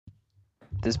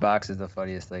This box is the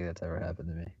funniest thing that's ever happened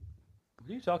to me. What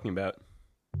are you talking about?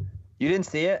 You didn't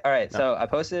see it? All right, No. so I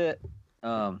posted it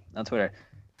on Twitter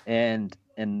and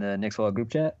in the Knicks Wall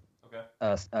group chat. Okay.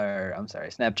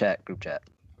 Snapchat group chat.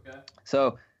 Okay.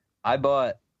 So I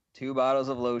bought 2 bottles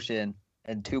of lotion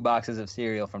and 2 boxes of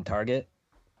cereal from Target,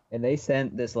 and they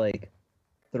sent this like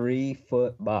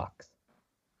 3-foot box.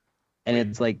 And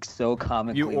it's like so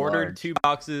comically You ordered large. 2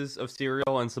 boxes of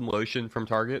cereal and some lotion from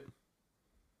Target?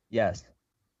 Yes.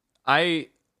 I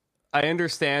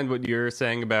understand what you're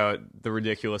saying about the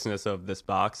ridiculousness of this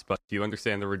box, but do you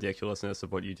understand the ridiculousness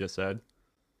of what you just said?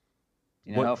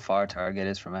 Do you know how far Target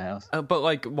is from my house? But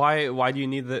like, why do you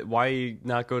need that? Why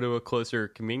not go to a closer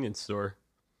convenience store?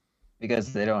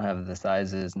 Because they don't have the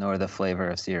sizes nor the flavor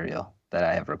of cereal that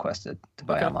I have requested to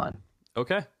buy online.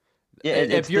 Okay. Yeah,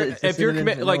 if you're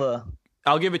commit, like,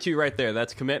 I'll give it to you right there.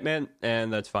 That's commitment,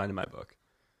 and that's fine in my book.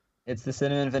 It's the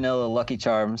cinnamon vanilla Lucky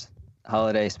Charms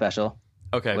holiday special.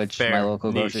 Okay, which fair. my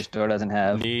local grocery store doesn't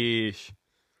have. Niche.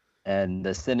 And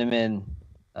the cinnamon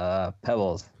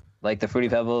pebbles, like the fruity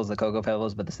pebbles, the cocoa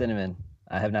pebbles, but the cinnamon,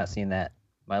 I have not seen that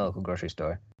in my local grocery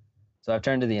store. So I've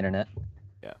turned to the internet.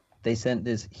 Yeah. They sent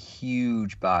this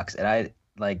huge box, and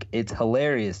it's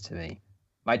hilarious to me.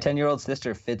 My 10-year-old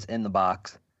sister fits in the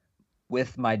box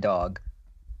with my dog.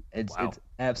 It's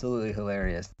absolutely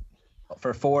hilarious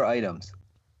for 4 items.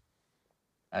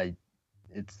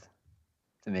 It's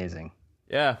amazing.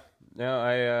 Yeah.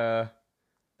 No,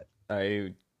 I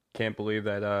can't believe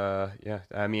that. Yeah.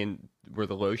 I mean, were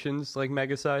the lotions like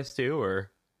mega sized too,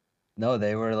 or? No,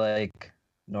 they were like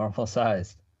normal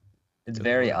sized. It's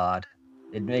very odd.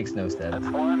 It makes no sense.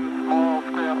 It's one small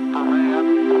step for man,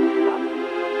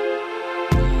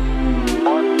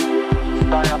 one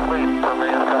giant leap for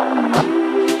mankind.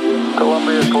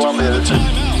 Columbia.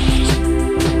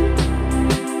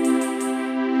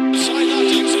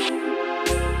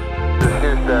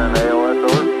 Houston, AOS,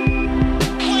 over.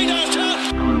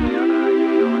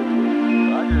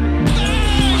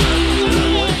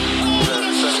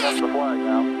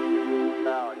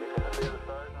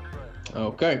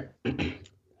 Okay.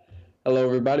 Hello,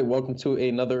 everybody. Welcome to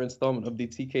another installment of the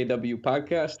TKW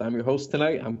podcast. I'm your host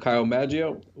tonight. I'm Kyle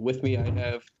Maggio. With me, I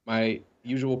have my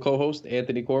usual co-host,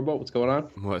 Anthony Corbo. What's going on?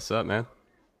 What's up, man?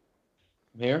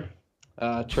 I'm here.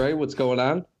 Trey, what's going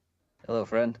on? Hello,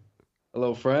 friend.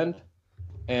 Hello, friend.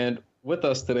 And with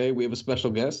us today, we have a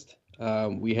special guest.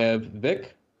 We have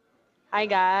Vic. Hi,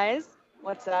 guys.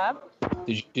 What's up?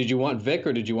 Did you want Vic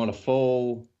or did you want a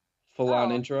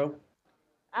full-on intro?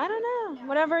 I don't know.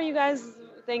 Whatever you guys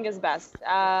think is best.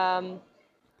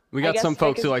 We got some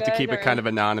folks who like to keep it kind of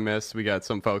anonymous. We got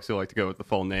some folks who like to go with the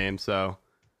full name. So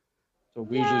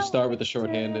we usually start with the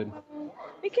shorthanded.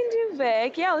 We can do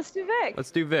Vic. Yeah, let's do Vic.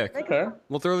 Let's do Vic. Okay.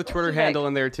 We'll throw the Twitter handle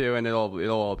in there too, and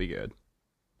it'll all be good.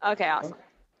 Okay, awesome.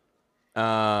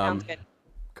 Sounds good.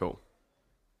 Cool.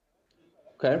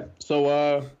 Okay,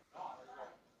 so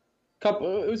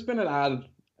it's been an odd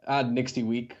Knicksy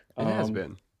week. It has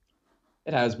been.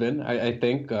 It has been. I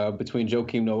think between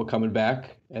Joakim Noah coming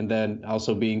back and then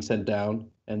also being sent down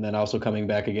and then also coming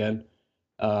back again,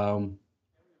 and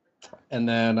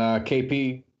then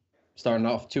KP starting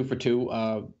off 2 for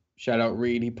 2. Shout out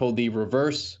Reed. He pulled the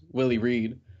reverse Willie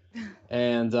Reed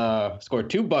and scored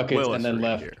 2 buckets Willis and then Reed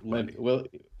left.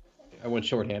 here. I went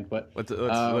shorthand, but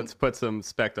let's put some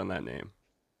respect on that name.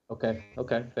 Okay,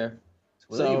 fair. Is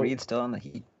Willie Reed still on the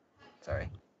Heat? Sorry.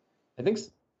 I think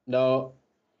no.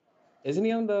 Isn't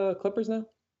he on the Clippers now?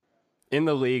 In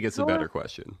the league, it's a better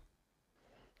question.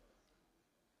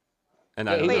 And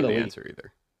I don't know the answer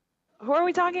either. Who are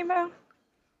we talking about?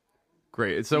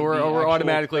 Great. So we're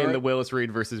automatically in the Willis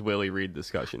Reed versus Willie Reed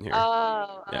discussion here.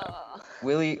 Yeah.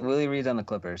 Willie Reed's on the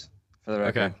Clippers, for the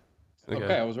record.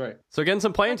 Okay, I was right. So getting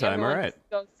some playing time, all right.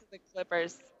 Goes to the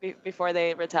Clippers before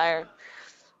they retire.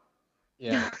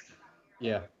 Yeah.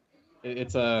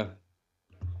 It's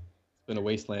been a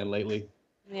wasteland lately.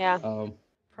 Yeah.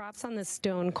 Props on the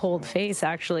stone cold face,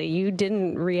 actually. You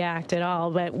didn't react at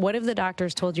all, but what have the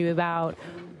doctors told you about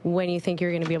when you think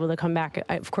you're going to be able to come back?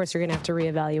 Of course, you're going to have to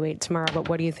reevaluate tomorrow, but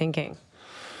what are you thinking?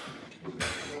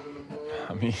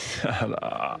 I mean,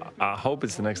 I hope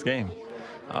it's the next game.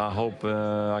 I hope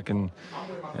I can,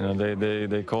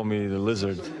 they call me the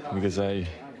lizard because I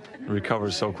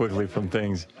recover so quickly from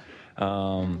things.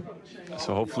 So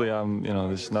hopefully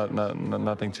there's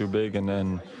nothing too big, and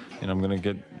then, I'm going to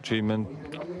get treatment,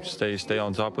 stay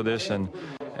on top of this, and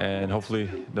hopefully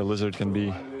the lizard can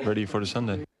be ready for the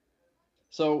Sunday.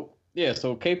 So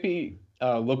KP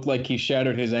looked like he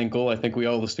shattered his ankle. I think we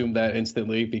all assumed that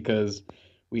instantly because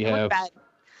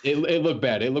it looked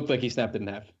bad. It looked like he snapped it in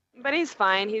half. But he's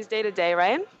fine. He's day to day,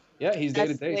 right? Yeah, he's day to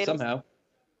That's the day latest. somehow.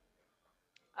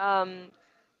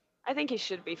 I think he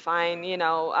should be fine.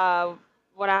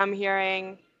 What I'm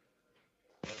hearing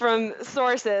from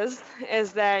sources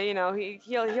is that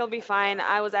he'll be fine.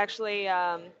 I was actually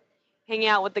hanging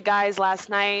out with the guys last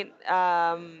night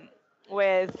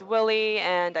with Willie,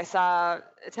 and I saw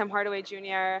Tim Hardaway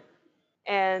Jr.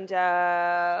 and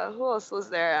who else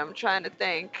was there? I'm trying to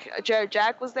think. Jared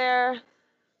Jack was there.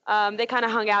 They kind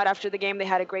of hung out after the game. They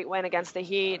had a great win against the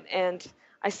Heat, and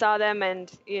I saw them. And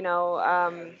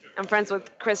I'm friends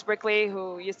with Chris Brickley,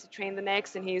 who used to train the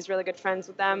Knicks, and he's really good friends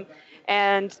with them.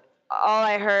 And all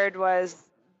I heard was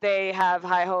they have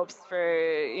high hopes for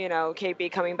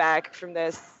KP coming back from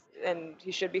this, and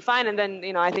he should be fine. And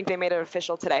then I think they made it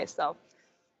official today. So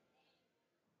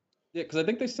Yeah, because I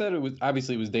think they said it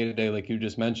was day to day, like you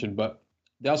just mentioned, but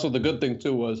the good thing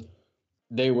too was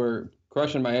they were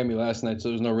crushing Miami last night, so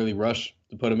there's no really rush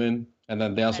to put them in. And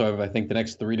then they also have, I think, the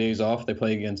next 3 days off. They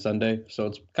play again Sunday, so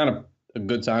it's kind of a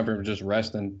good time for them to just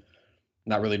rest and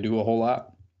not really do a whole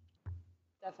lot.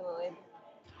 definitely.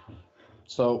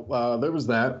 So there was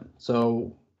that.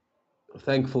 So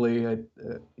thankfully,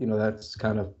 that's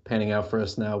kind of panning out for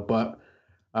us now. But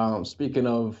speaking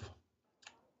of,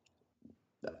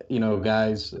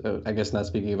 guys, I guess not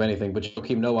speaking of anything, but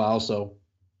Joakim Noah also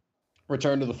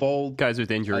returned to the fold. Guys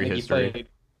with injury history.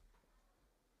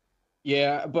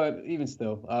 Yeah, but even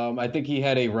still, I think he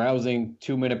had a rousing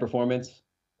 2-minute performance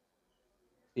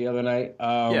the other night.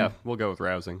 Yeah, we'll go with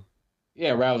rousing.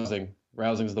 Yeah, rousing.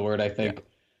 Rousing is the word, I think.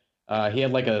 Yeah. He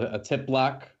had like a tip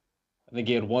block. I think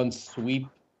he had one sweep,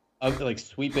 like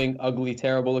sweeping, ugly,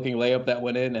 terrible looking layup that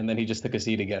went in, and then he just took a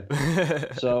seat again.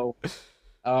 So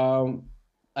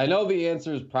I know the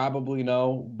answer is probably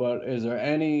no, but is there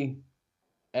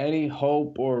any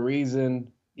hope or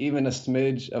reason, even a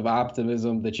smidge of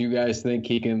optimism, that you guys think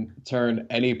he can turn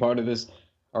any part of this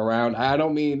around? I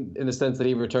don't mean in the sense that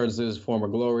he returns to his former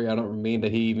glory. I don't mean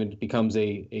that he even becomes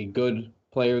a good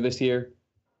player this year.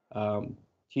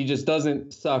 He just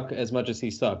doesn't suck as much as he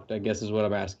sucked, I guess is what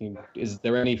I'm asking. Is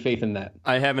there any faith in that?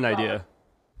 I have an idea.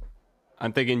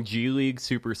 I'm thinking G League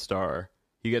superstar.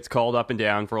 He gets called up and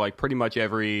down for like pretty much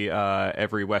every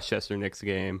Westchester Knicks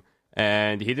game.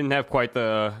 And he didn't have quite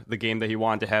the game that he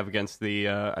wanted to have against the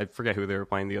I forget who they were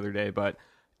playing the other day, but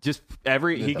just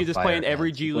he could just play in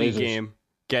every G League game,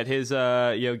 get his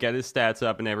get his stats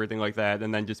up and everything like that,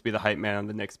 and then just be the hype man on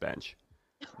the Knicks bench.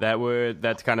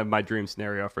 That's kind of my dream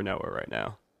scenario for Noah right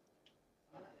now.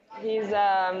 He'll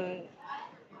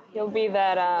be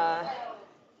that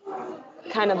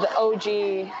kind of the OG,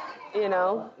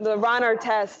 the Ron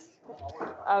Artest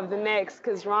of the Knicks,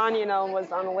 because Ron,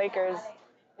 was on the Lakers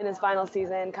in his final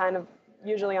season, kind of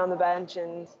usually on the bench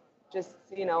and just,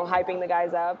 hyping the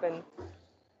guys up and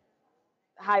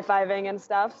high-fiving and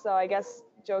stuff. So I guess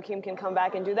Joakim can come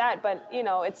back and do that. But,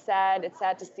 it's sad. It's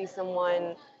sad to see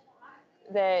someone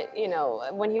that,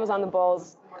 when he was on the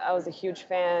Bulls, I was a huge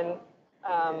fan.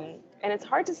 And it's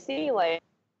hard to see, like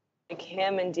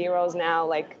him and D-Rose now,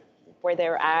 like, where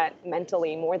they're at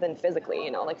mentally more than physically,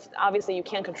 like, obviously you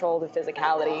can't control the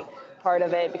physicality part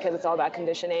of it because it's all about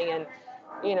conditioning. And,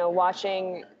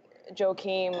 watching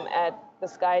Joakim at the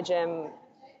Sky Gym,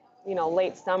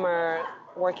 late summer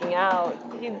working out,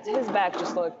 his back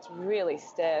just looked really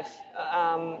stiff.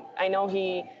 I know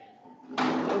he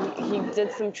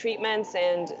did some treatments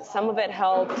and some of it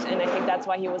helped, and I think that's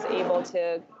why he was able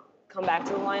to come back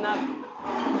to the lineup.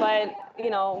 But,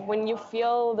 when you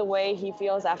feel the way he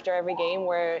feels after every game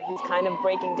where he's kind of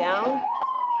breaking down,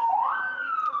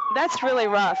 that's really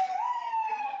rough.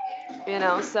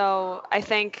 So I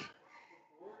think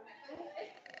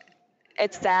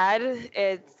it's sad.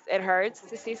 It hurts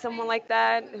to see someone like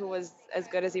that who was as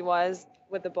good as he was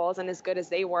with the Bulls and as good as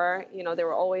they were. They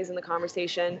were always in the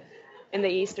conversation in the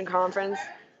Eastern Conference.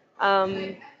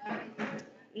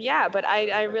 Yeah, but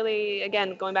I really,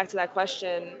 again, going back to that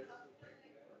question,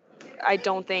 I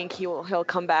don't think he'll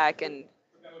come back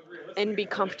and be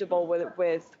comfortable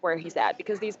with where he's at,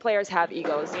 because these players have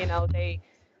egos.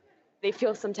 They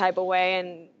feel some type of way,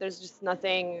 and there's just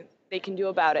nothing they can do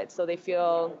about it. So they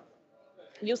feel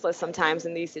useless sometimes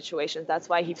in these situations. That's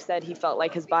why he said he felt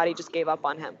like his body just gave up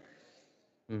on him.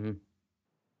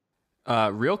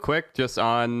 Mm-hmm. Real quick, just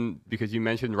because you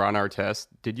mentioned Ron Artest,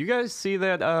 did you guys see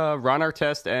that Ron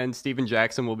Artest and Steven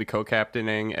Jackson will be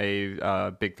co-captaining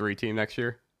a Big Three team next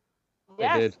year?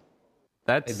 Yes. I did.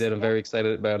 I did. I'm very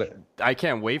excited about it. I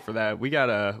can't wait for that. We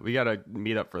gotta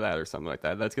meet up for that or something like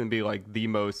that. That's gonna be like the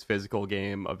most physical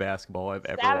game of basketball I've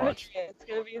ever watched. It's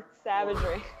gonna be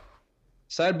savagery.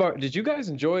 Sidebar: did you guys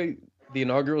enjoy the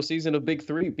inaugural season of Big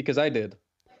Three? Because I did.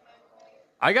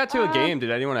 I got to a game.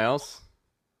 Did anyone else?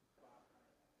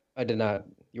 I did not.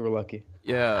 You were lucky.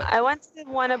 Yeah. I went to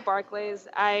one at Barclays.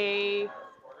 I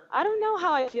don't know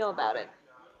how I feel about it,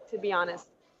 to be honest.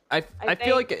 I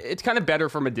feel like it's kind of better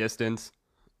from a distance.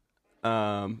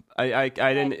 I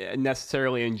didn't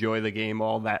necessarily enjoy the game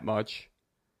all that much.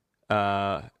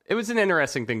 It was an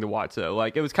interesting thing to watch though.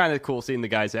 Like it was kind of cool seeing the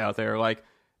guys out there. Like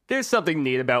there's something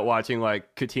neat about watching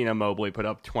like Coutinho Mobley put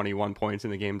up 21 points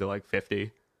in the game to like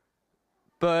 50.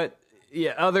 But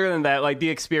yeah, other than that, like the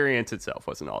experience itself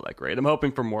wasn't all that great. I'm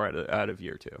hoping for more out of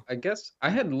year 2. I guess I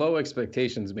had low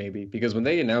expectations maybe because when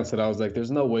they announced it, I was like, there's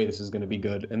no way this is going to be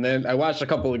good. And then I watched a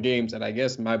couple of games and I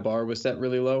guess my bar was set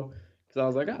really low because I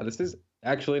was like, this is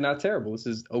actually not terrible. This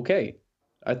is okay.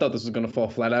 I thought this was going to fall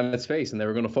flat on its face and they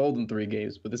were going to fold in 3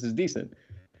 games, but this is decent.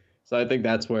 So I think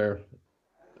that's where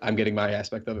I'm getting my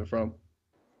aspect of it from.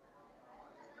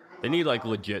 They need like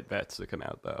legit vets to come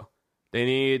out though. They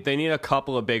need a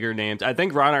couple of bigger names. I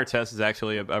think Ron Artest is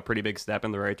actually a pretty big step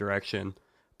in the right direction.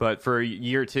 But for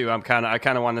year 2, I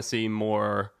kind of want to see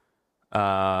more,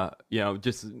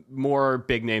 just more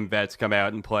big name vets come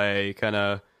out and play. Kind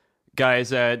of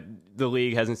guys that the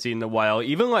league hasn't seen in a while.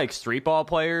 Even like street ball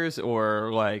players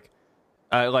or like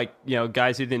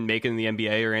guys who didn't make it in the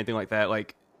NBA or anything like that.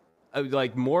 Like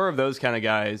more of those kind of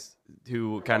guys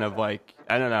who kind of like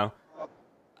I don't know.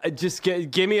 Just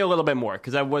give me a little bit more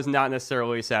because I was not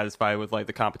necessarily satisfied with like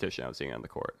the competition I was seeing on the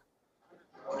court.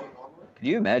 Could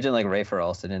you imagine like Ray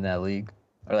Alston in that league,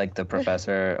 or like the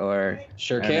professor, or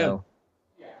Sure can.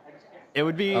 It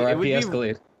would be. R.I.P.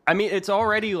 Escalade. I mean, it's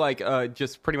already like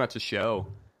just pretty much a show.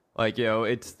 Like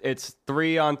it's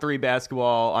 3-on-3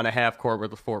 basketball on a half court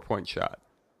with a 4-point shot.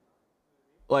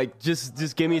 Like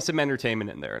just give me some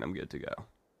entertainment in there and I'm good to go.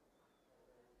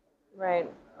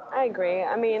 Right. I agree.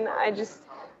 I mean,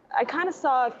 I kind of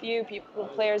saw a few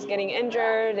players getting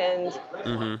injured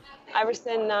and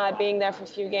Iverson not being there for a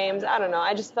few games. I don't know.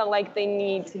 I just felt like they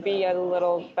need to be a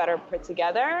little better put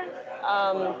together.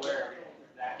 And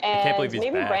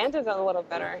maybe Brandon's a little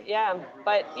better. Yeah.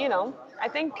 But, I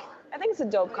think it's a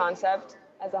dope concept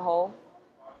as a whole.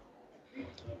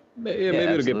 Maybe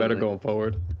it'll get better going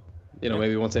forward.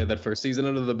 Maybe once they have that first season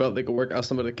under the belt, they can work out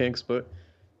some of the kinks, but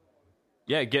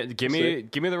yeah, give me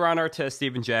the Ron Artest,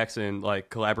 Steven Jackson like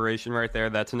collaboration right there.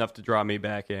 That's enough to draw me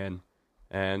back in,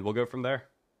 and we'll go from there.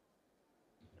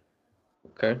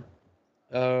 Okay.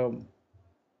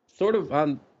 Sort of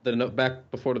on the back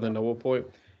before to the Noah point.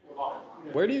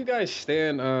 Where do you guys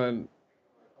stand on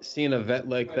seeing a vet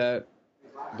like that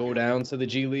go down to the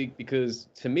G League? Because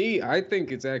to me, I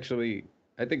think it's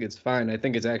fine. I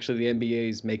think it's actually the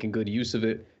NBA's making good use of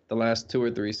it the last 2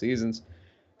 or 3 seasons.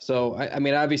 So, I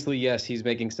mean, obviously, yes, he's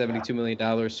making $72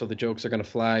 million, so the jokes are going to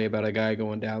fly about a guy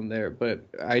going down there. But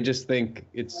I just think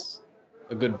it's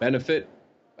a good benefit.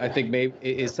 I think maybe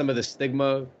is some of the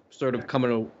stigma sort of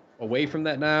coming away from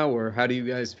that now, or how do you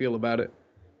guys feel about it?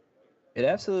 It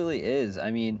absolutely is.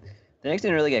 I mean, the Knicks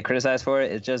didn't really get criticized for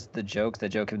it. It's just the jokes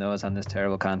that Joakim Noah's on this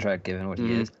terrible contract given what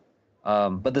he is.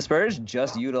 But the Spurs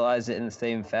just utilized it in the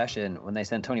same fashion when they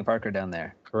sent Tony Parker down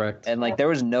there. Correct. And, there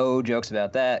was no jokes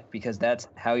about that because that's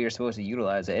how you're supposed to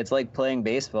utilize it. It's like playing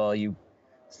baseball. You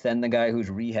send the guy who's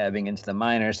rehabbing into the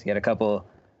minors to get a couple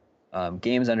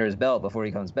games under his belt before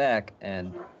he comes back.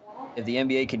 And if the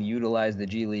NBA can utilize the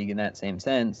G League in that same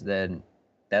sense, then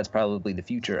that's probably the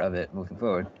future of it moving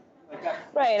forward.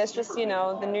 Right. It's just, the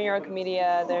New York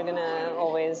media, they're going to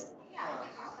always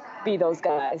be those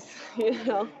guys,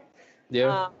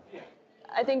 Yeah.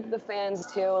 I think the fans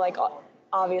too,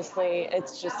 obviously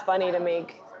it's just funny to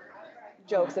make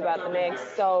jokes about the Knicks.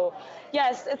 So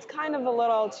yes, it's kind of a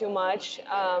little too much.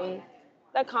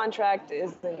 That contract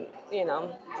isn't,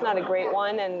 it's not a great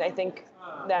one. And I think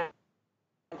that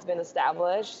it's been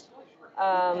established.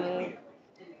 But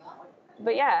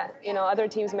yeah, other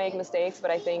teams make mistakes, but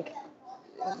I think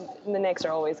the Knicks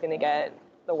are always going to get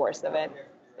the worst of it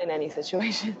in any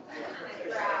situation.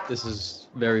 This is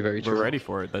very, very true. We're ready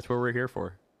for it. That's what we're here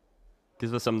for.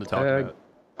 Gives us something to talk about.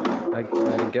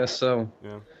 I guess so.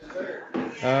 Yeah.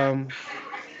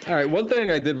 All right. One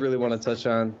thing I did really want to touch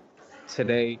on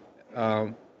today.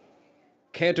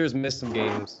 Cantor's missed some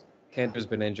games. Cantor's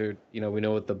been injured. We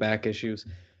know with the back issues.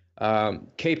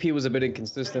 KP was a bit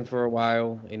inconsistent for a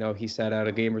while. He sat out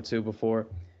a game or 2 before.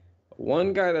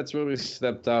 One guy that's really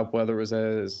stepped up, whether it was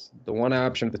as the 1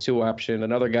 option, the 2 option,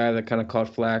 another guy that kind of caught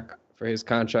flack for his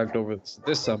contract over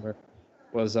this summer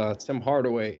was Tim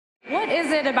Hardaway. What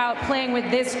is it about playing with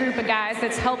this group of guys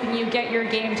that's helping you get your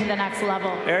game to the next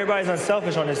level? Everybody's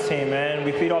unselfish on this team, man.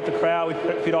 We feed off the crowd, we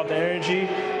feed off the energy,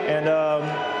 and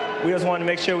we just wanted to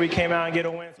make sure we came out and get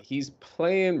a win. He's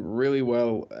playing really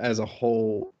well as a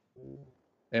whole,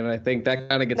 and I think that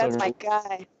kind of gets That's my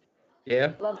guy.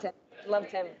 Yeah. Loved him. Loved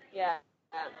him. Yeah.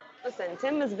 Listen,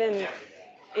 Tim has been,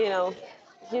 you know,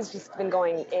 he's just been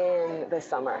going in this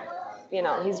summer. You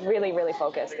know, he's really, really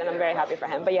focused, and I'm very happy for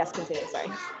him. But yes, continue. Sorry.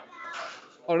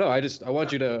 Oh no, I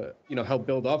want you to, help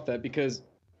build off that because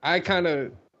I kind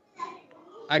of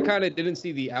didn't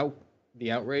see the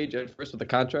outrage at first with the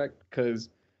contract because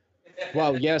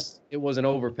while yes, it was an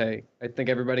overpay. I think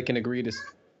everybody can agree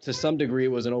to some degree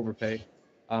it was an overpay.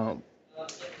 Um,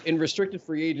 in restricted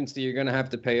free agency, you're gonna have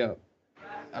to pay up.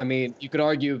 I mean, you could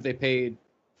argue if they paid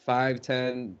 5,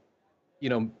 10,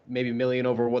 maybe million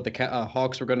over what the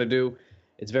Hawks were gonna do.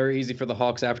 It's very easy for the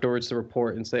Hawks afterwards to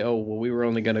report and say, "Oh, well, we were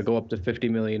only gonna go up to 50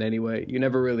 million anyway." You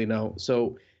never really know.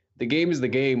 So the game is the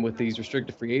game with these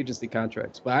restricted free agency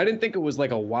contracts. But I didn't think it was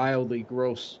like a wildly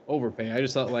gross overpay. I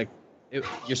just thought like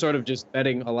you're sort of just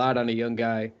betting a lot on a young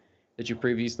guy that you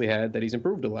previously had that he's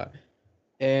improved a lot.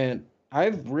 And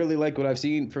I've really liked what I've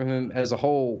seen from him as a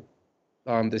whole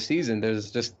this season. There's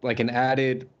just like an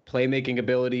added playmaking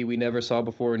ability we never saw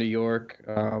before in New York.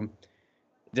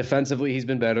 Defensively, he's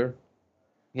been better.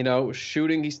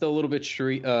 Shooting, he's still a little bit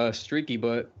streaky,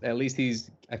 but at least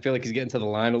I feel like he's getting to the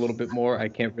line a little bit more. I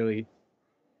can't really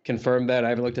confirm that. I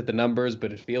haven't looked at the numbers,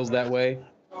 but it feels that way.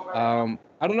 I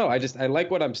don't know. I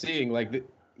like what I'm seeing. Like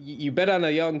you bet on a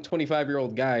young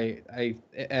 25-year-old guy.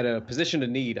 At a position of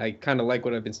need, I kind of like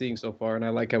what I've been seeing so far, and I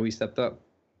like how he stepped up.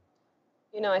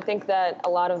 I think that a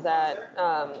lot of that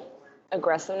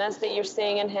aggressiveness that you're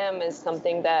seeing in him is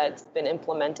something that's been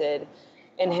implemented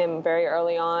in him very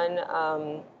early on.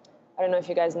 I don't know if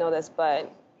you guys know this,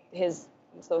 but his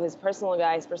personal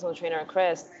trainer,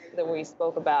 Chris, that we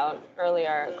spoke about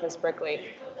earlier, Chris Brickley,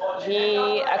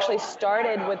 he actually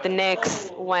started with the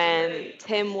Knicks when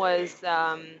Tim was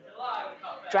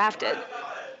drafted.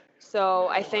 So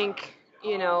I think,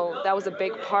 that was a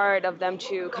big part of them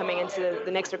two coming into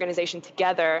the Knicks organization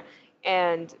together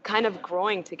and kind of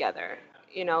growing together.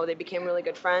 They became really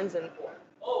good friends, and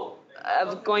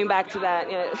going back to that,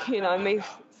 it may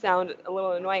sound a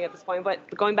little annoying at this point, but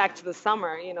going back to the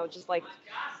summer, just like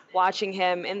watching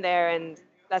him in there, and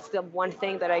that's the one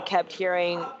thing that I kept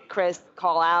hearing Chris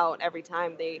call out every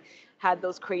time they had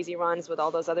those crazy runs with all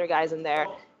those other guys in there,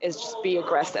 is just be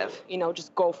aggressive,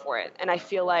 just go for it. And I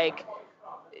feel like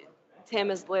Tim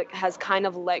has kind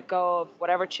of let go of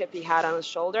whatever chip he had on his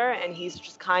shoulder, and he's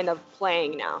just kind of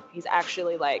playing now. He's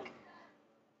actually like,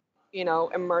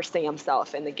 immersing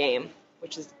himself in the game,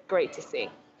 which is great to see.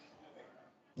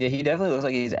 Yeah, he definitely looks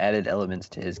like he's added elements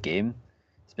to his game.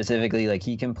 Specifically, like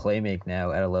he can play make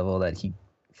now at a level that he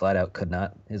flat out could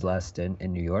not his last stint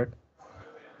in New York.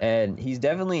 And he's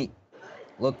definitely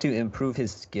looked to improve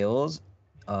his skills.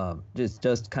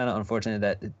 Just kind of unfortunate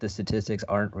that the statistics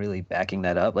aren't really backing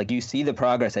that up. Like you see the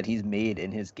progress that he's made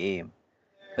in his game.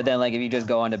 But then like if you just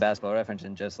go on to Basketball Reference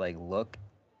and just like look,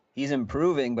 he's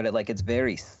improving, but it's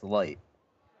very slight.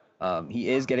 He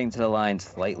is getting to the line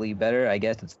slightly better. I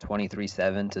guess it's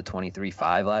 23.7 to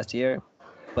 23.5 last year,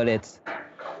 but it's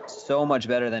so much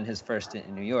better than his first stint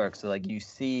in New York. So like you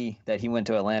see that he went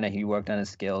to Atlanta, he worked on his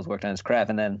skills, worked on his craft,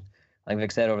 and then like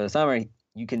Vic said, over the summer,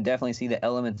 you can definitely see the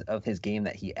elements of his game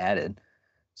that he added.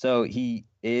 So he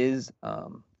is.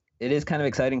 It is kind of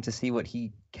exciting to see what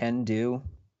he can do,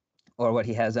 or what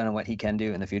he has done and what he can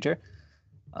do in the future.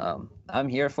 I'm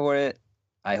here for it.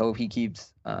 I hope he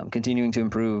keeps continuing to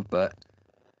improve, but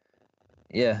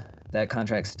yeah, that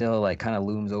contract still like kind of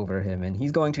looms over him, and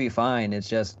he's going to be fine. It's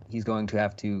just he's going to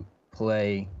have to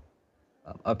play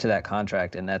up to that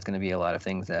contract, and that's going to be a lot of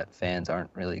things that fans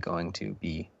aren't really going to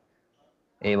be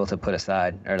able to put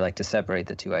aside, or like to separate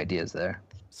the two ideas there.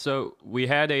 So we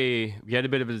had a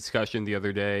bit of a discussion the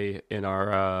other day in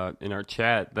our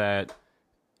chat that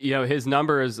his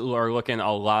numbers are looking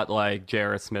a lot like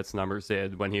J.R. Smith's numbers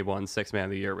did when he won Sixth Man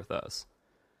of the Year with us.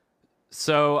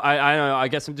 So I don't know. I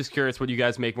guess I'm just curious what you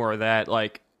guys make more of that.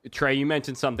 Like Trey, you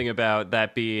mentioned something about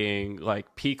that being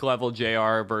like peak level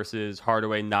JR versus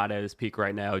Hardaway not at his peak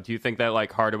right now. Do you think that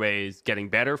like Hardaway is getting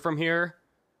better from here?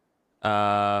 Or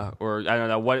I don't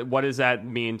know, what does that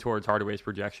mean towards Hardaway's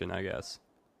projection, I guess?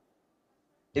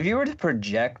 If you were to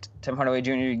project Tim Hardaway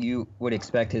Jr., you would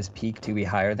expect his peak to be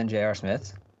higher than J.R.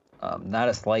 Smith's. Not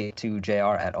a slight to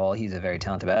JR at all. He's a very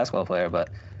talented basketball player, but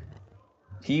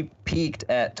he peaked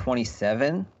at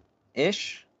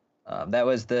 27-ish. That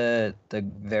was the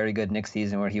very good Knicks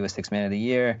season where he was Sixth Man of the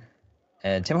Year.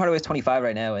 And Tim Hardaway's 25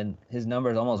 right now, and his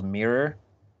numbers almost mirror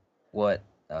what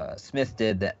Smith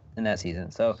did in that season.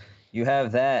 So you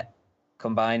have that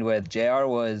combined with JR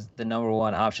was the number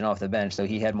one option off the bench, so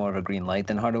he had more of a green light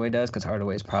than Hardaway does, because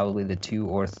Hardaway is probably the 2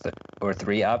 or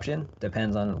 3 option.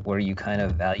 Depends on where you kind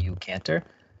of value Cantor.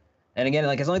 And again,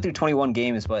 like it's only through 21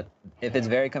 games, but if it's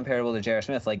very comparable to J.R.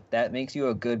 Smith, like that makes you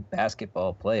a good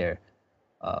basketball player.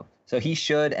 So he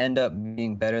should end up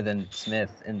being better than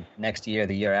Smith in next year,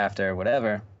 the year after,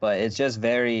 whatever. But it's just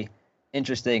very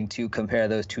interesting to compare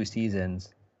those two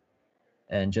seasons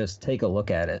and just take a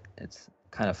look at it. It's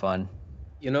kind of fun.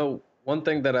 You know, one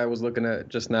thing that I was looking at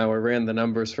just now, I ran the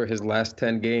numbers for his last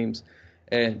 10 games,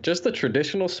 and just the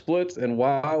traditional splits, and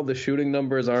while the shooting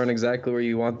numbers aren't exactly where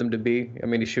you want them to be, I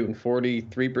mean, he's shooting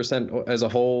 43% as a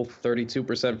whole,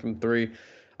 32% from three.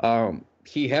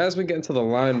 He has been getting to the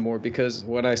line more because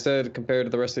when I said compared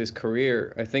to the rest of his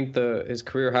career, I think his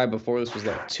career high before this was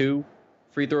like 2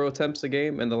 free throw attempts a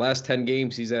game, and the last 10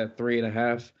 games he's at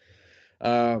 3.5.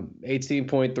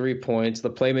 18.3 points. The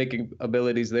playmaking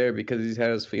abilities there because he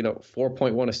has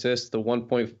 4.1 assists, the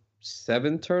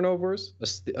 1.7 turnovers,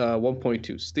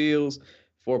 1.2 steals,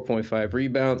 4.5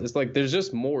 rebounds. It's like there's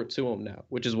just more to him now,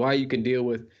 which is why you can deal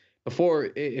with. Before,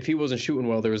 if he wasn't shooting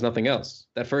well, there was nothing else.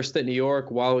 That first stint in New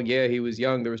York, while he was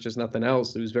young, there was just nothing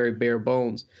else. It was very bare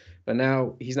bones. But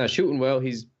now he's not shooting well.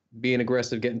 He's being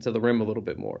aggressive, getting to the rim a little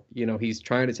bit more. He's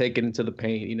trying to take it into the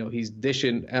paint. He's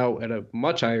dishing out at a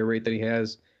much higher rate than he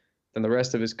has than the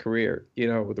rest of his career.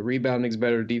 The rebounding's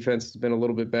better, defense has been a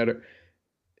little bit better.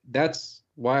 That's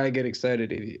why I get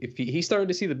excited. If he's starting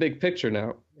to see the big picture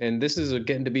now, and this is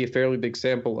getting to be a fairly big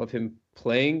sample of him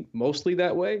playing mostly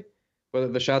that way, whether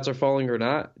the shots are falling or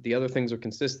not, the other things are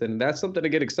consistent. And that's something to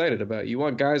get excited about. You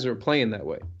want guys who are playing that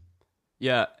way.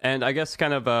 Yeah, and I guess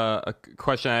kind of a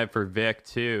question I have for Vic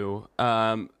too,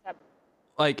 because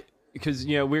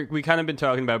we kind of been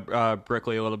talking about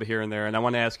Brickley a little bit here and there, and I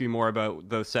want to ask you more about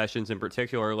those sessions in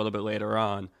particular a little bit later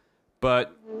on.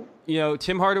 But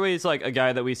Tim Hardaway is like a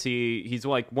guy that we see. He's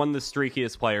like one of the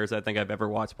streakiest players I think I've ever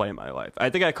watched play in my life.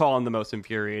 I think I call him the most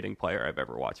infuriating player I've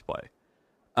ever watched play.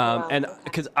 And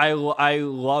because I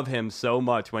love him so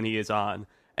much when he is on,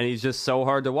 and he's just so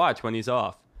hard to watch when he's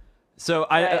off. So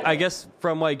I guess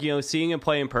from seeing him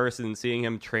play in person, seeing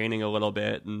him training a little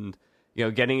bit, and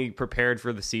getting prepared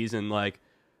for the season,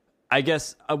 I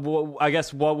guess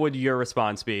what would your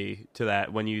response be to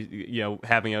that when you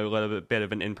having a little bit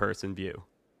of an in-person view?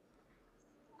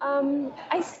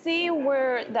 I see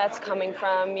where that's coming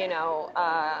from.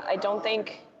 I don't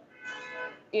think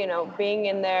being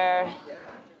in there.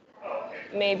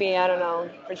 Maybe, I don't know,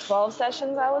 for 12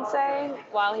 sessions, I would say,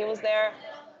 while he was there.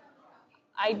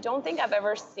 I don't think I've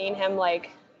ever seen him,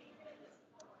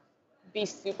 be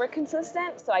super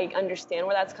consistent, so I understand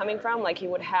where that's coming from. He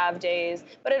would have days,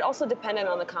 but it also depended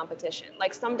on the competition.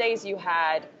 Some days you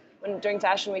had, during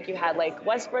Fashion Week, you had,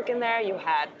 Westbrook in there, you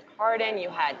had Harden, you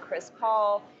had Chris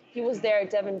Paul. He was there,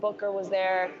 Devin Booker was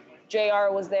there,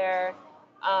 JR was there.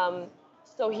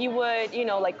 So he would,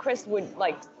 Chris would,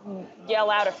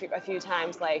 yell out a few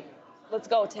times, let's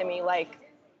go, Timmy,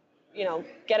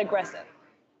 get aggressive.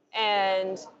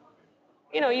 And,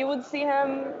 you would see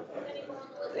him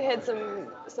hit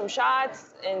some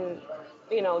shots, and,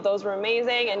 those were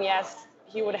amazing. And, yes,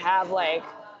 he would have, a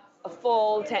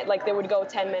full 10, they would go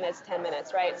 10 minutes,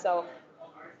 right? So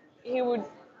he would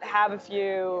have a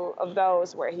few of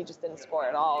those where he just didn't score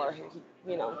at all, or he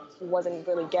wasn't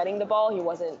really getting the ball. He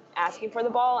wasn't asking for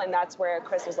the ball. And that's where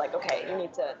Chris was like, okay, you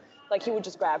need to, he would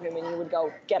just grab him and he would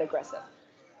go get aggressive.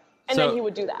 And then he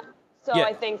would do that. So yeah.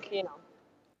 I think,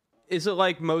 Is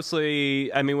it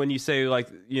mostly, I mean, when you say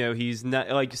he's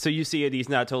not so you see it, he's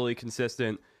not totally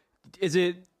consistent. Is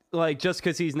it just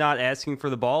because he's not asking for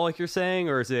the ball, like you're saying,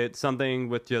 or is it something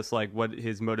with just what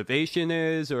his motivation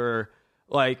is, or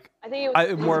I think it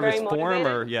was more of his form,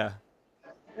 or yeah?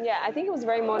 Yeah, I think he was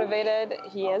very motivated.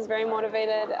 He is very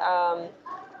motivated.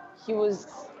 He was,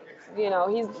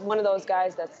 he's one of those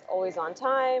guys that's always on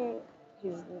time.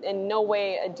 He's in no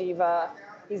way a diva.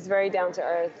 He's very down to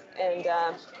earth,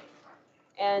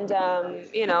 and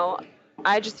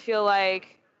I just feel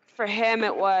like for him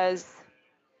it was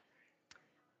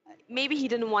maybe he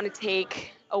didn't want to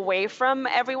take away from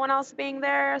everyone else being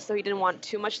there, so he didn't want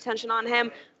too much attention on him.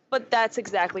 But that's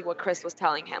exactly what Chris was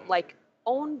telling him.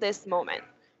 Own this moment,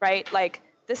 right?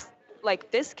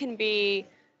 This can be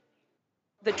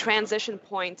the transition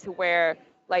point to where,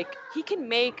 he can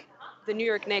make the New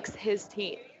York Knicks his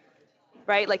team,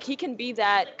 right? He can be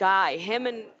that guy, him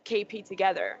and KP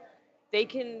together. They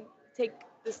can take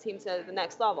this team to the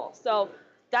next level. So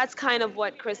that's kind of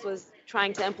what Chris was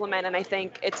trying to implement, and I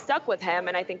think it stuck with him,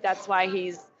 and I think that's why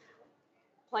he's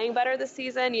playing better this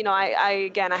season. I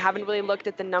haven't really looked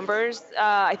at the numbers.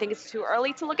 I think it's too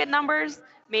early to look at numbers.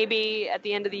 Maybe at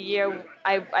the end of the year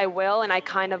I will, and I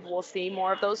kind of will see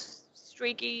more of those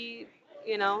streaky,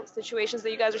 situations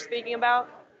that you guys are speaking about.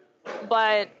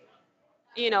 But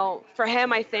for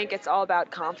him, I think it's all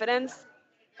about confidence.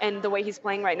 And the way he's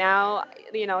playing right now,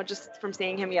 just from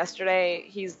seeing him yesterday,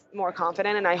 he's more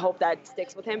confident, and I hope that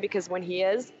sticks with him because when he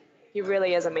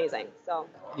really is amazing. So.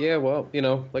 Yeah, well,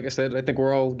 like I said, I think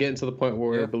we're all getting to the point where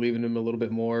we're believing him a little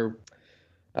bit more.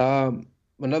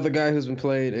 Another guy who's been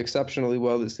playing exceptionally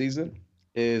well this season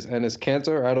is Enes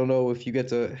Kanter. I don't know if you get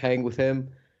to hang with him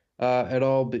at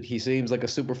all, but he seems like a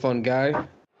super fun guy.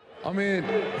 I mean,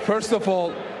 first of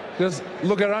all, just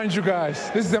look around you guys.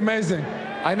 This is amazing.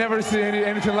 I never see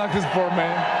anything like this before,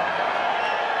 man.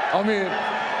 I mean,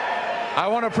 I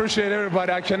want to appreciate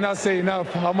everybody. I cannot say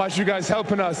enough how much you guys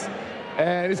helping us.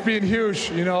 And it's been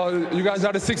huge. You guys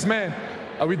are the sixth man.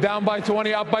 We down by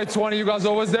 20, up by 20. You guys are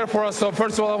always there for us. So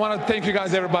first of all, I want to thank you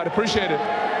guys, everybody. Appreciate it.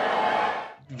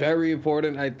 Very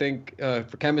important, I think,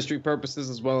 for chemistry purposes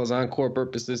as well as on-court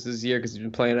purposes this year because he's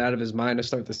been playing out of his mind to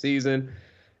start the season.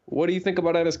 What do you think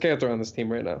about Enes Kanter on this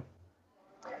team right now?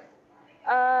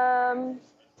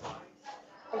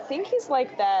 I think he's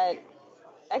like that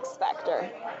X Factor,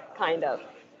 kind of.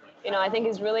 I think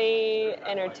he's really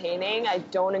entertaining. I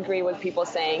don't agree with people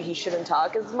saying he shouldn't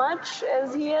talk as much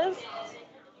as he is.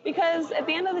 Because at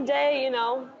the end of the day,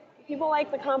 people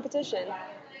like the competition.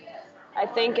 I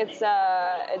think it's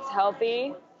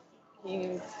healthy.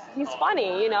 He's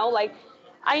funny, Like,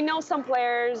 I know some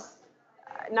players,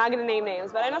 not going to name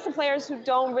names, but I know some players who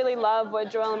don't really love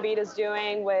what Joel Embiid is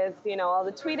doing with, all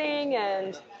the tweeting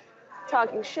and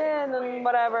talking shit and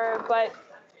whatever. But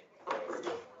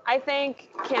I think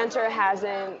Kanter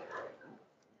hasn't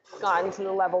gotten to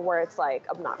the level where it's, like,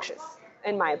 obnoxious,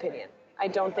 in my opinion. I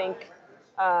don't think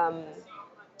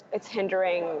it's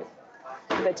hindering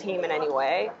the team in any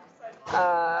way. We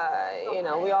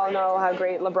all know how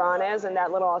great LeBron is, and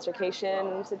that little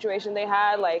altercation situation they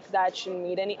had, like, that shouldn't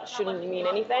mean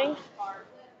anything.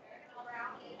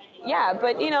 Yeah,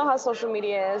 but you know how social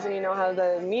media is, and you know how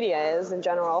the media is in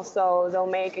general, so they'll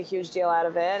make a huge deal out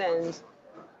of it, and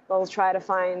they'll try to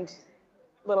find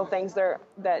little things that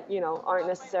aren't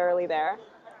necessarily there.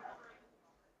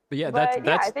 But that's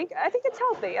I think it's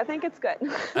healthy. I think it's good.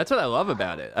 That's what I love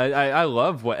about it. I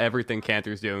love what everything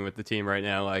Kanter's doing with the team right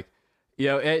now. Like,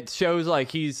 it shows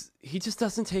like he just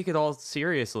doesn't take it all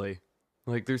seriously.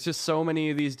 Like, there's just so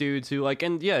many of these dudes who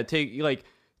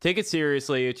take it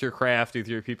seriously. It's your craft with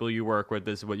your people you work with.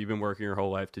 This is what you've been working your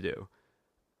whole life to do.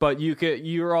 But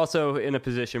you're also in a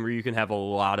position where you can have a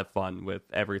lot of fun with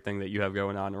everything that you have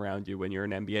going on around you when you're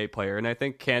an NBA player. And I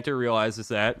think Kanter realizes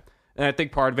that. And I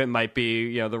think part of it might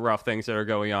be, the rough things that are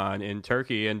going on in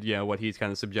Turkey and, what he's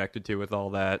kind of subjected to with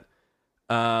all that.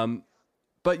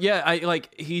 But yeah,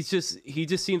 he just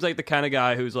seems like the kind of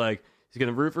guy who's like, he's going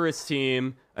to root for his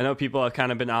team. I know people have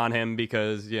kind of been on him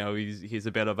because, he's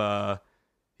a bit of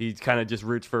he kind of just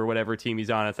roots for whatever team he's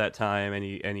on at that time.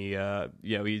 And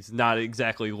he's not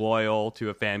exactly loyal to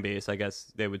a fan base, I guess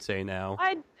they would say now.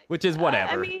 Which is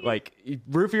whatever.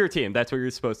 Root for your team. That's what you're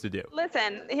supposed to do.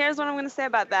 Listen, here's what I'm going to say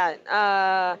about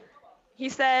that. He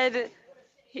said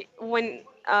when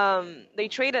they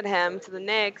traded him to the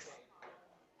Knicks,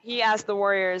 he asked the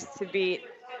Warriors to beat.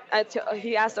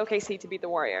 He asked OKC to beat the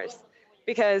Warriors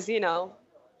because he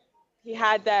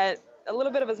had that a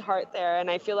little bit of his heart there, and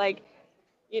I feel like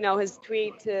his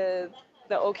tweet to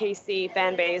the OKC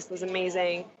fan base was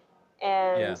amazing,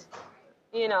 and. Yeah.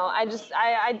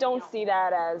 I don't see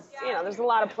that as, there's a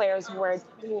lot of players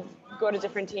who go to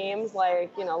different teams.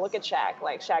 Like, look at Shaq.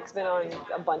 Like, Shaq's been on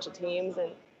a bunch of teams,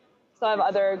 and so I have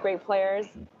other great players.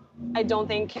 I don't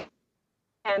think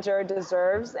Kanter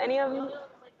deserves any of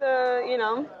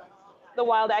the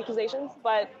wild accusations,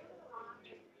 but,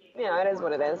 it is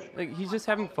what it is. Like, he's just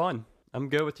having fun. I'm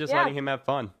good with just letting him have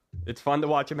fun. It's fun to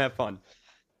watch him have fun.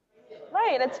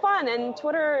 Right, it's fun, and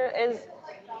Twitter is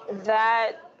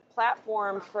that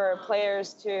platform for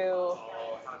players to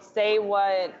say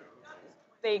what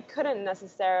they couldn't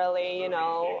necessarily,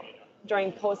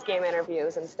 during post-game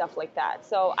interviews and stuff like that.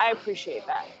 So I appreciate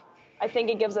that. I think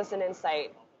it gives us an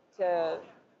insight to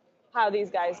how these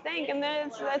guys think, and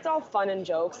then it's all fun and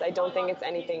jokes. I don't think it's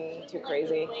anything too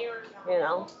crazy,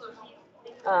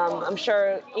 I'm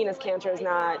sure Enes Kanter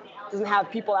doesn't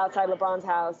have people outside LeBron's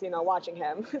house, watching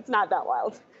him. It's not that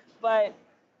wild, but.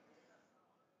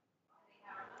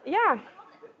 Yeah,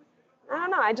 I don't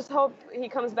know. I just hope he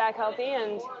comes back healthy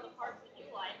and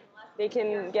they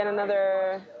can get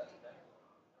another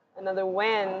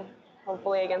win,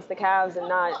 hopefully against the Cavs, and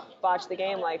not botch the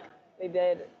game like they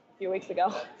did a few weeks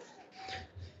ago.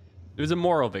 It was a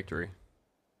moral victory.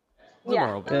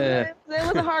 It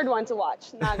was a hard one to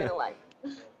watch, not gonna lie.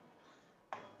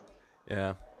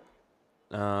 Yeah.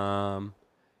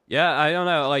 Yeah, I don't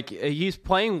know. Like, he's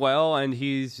playing well, and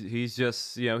he's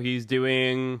just, he's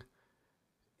doing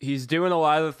a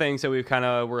lot of the things that we kind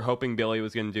of were hoping Billy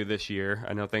was going to do this year.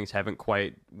 I know things haven't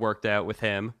quite worked out with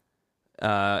him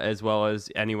as well as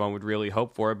anyone would really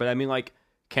hope for. But I mean, like,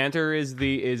 Cantor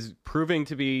is proving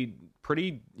to be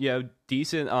pretty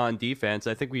decent on defense.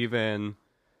 I think do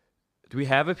we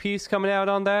have a piece coming out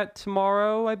on that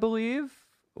tomorrow, I believe,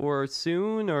 or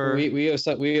soon, or we have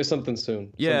something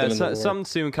soon. Yeah, something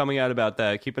soon coming out about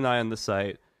that. Keep an eye on the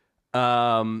site.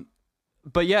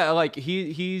 But yeah, like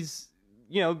he's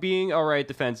being all right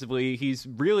defensively. He's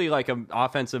really like an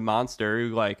offensive monster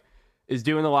who like is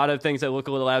doing a lot of things that look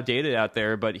a little outdated out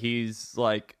there, but he's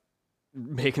like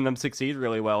making them succeed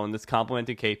really well, and it's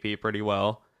complementing KP pretty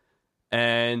well.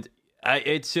 And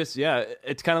it's just,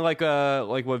 it's kind of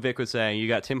like what Vic was saying. You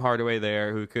got Tim Hardaway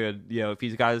there who could, if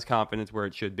he's got his confidence where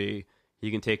it should be, he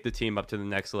can take the team up to the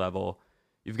next level.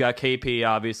 You've got KP,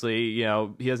 obviously, he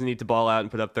doesn't need to ball out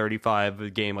and put up 35 a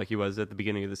game like he was at the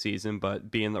beginning of the season, but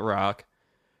being the rock.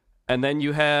 And then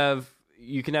you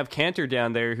can have Cantor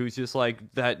down there who's just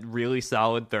like that really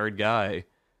solid third guy.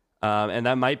 And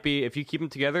that might be, if you keep them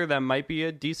together, that might be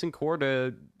a decent core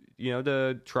to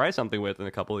try something with in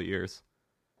a couple of years.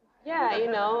 Yeah,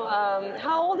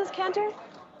 how old is Cantor?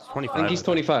 He's 25. I think he's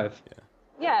 25.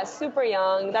 Yeah, super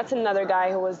young. That's another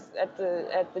guy who was at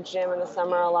the gym in the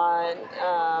summer a lot,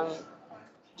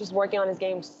 just working on his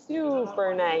game.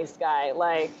 Super nice guy.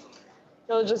 Like,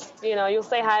 he'll just, you'll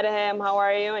say hi to him, how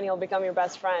are you, and he'll become your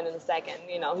best friend in a second.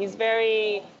 He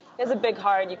has a big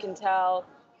heart, you can tell.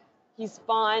 He's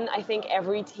fun. I think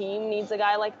every team needs a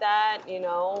guy like that,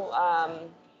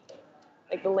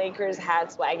 like the Lakers had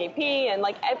Swag AP, and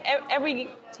like every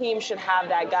team should have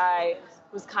that guy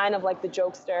who's kind of like the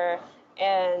jokester,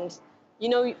 and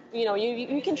you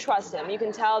can trust him. You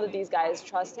can tell that these guys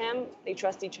trust him. They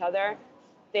trust each other.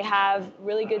 They have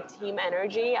really good team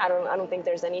energy. I don't think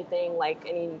there's anything like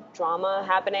any drama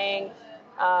happening.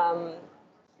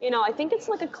 I think it's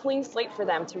like a clean slate for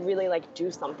them to really like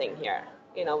do something here,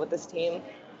 with this team,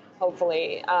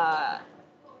 hopefully,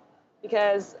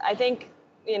 because I think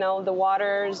the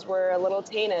waters were a little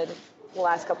tainted the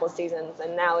last couple of seasons,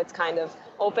 and now it's kind of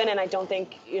open, and I don't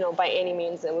think, by any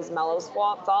means it was Melo's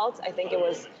fault. I think it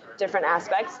was different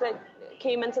aspects that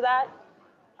came into that.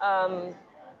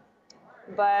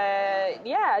 But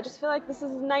yeah, I just feel like this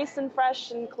is nice and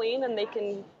fresh and clean, and they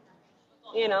can,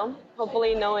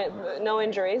 hopefully no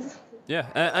injuries.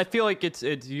 Yeah, I feel like it's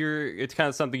kind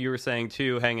of something you were saying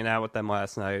too, hanging out with them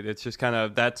last night. It's just kind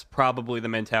of, that's probably the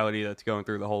mentality that's going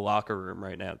through the whole locker room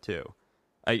right now too.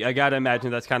 I got to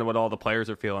imagine that's kind of what all the players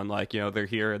are feeling like. They're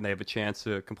here and they have a chance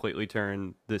to completely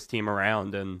turn this team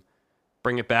around and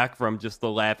bring it back from just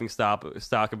the laughing stock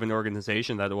of an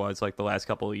organization that it was like the last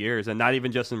couple of years, and not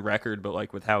even just in record, but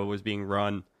like with how it was being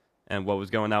run and what was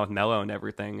going on with Melo and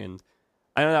everything. And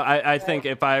I don't know. I think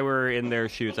if I were in their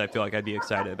shoes, I feel like I'd be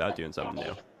excited about doing something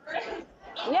new.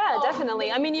 Yeah,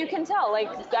 definitely. I mean, you can tell,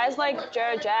 like, guys like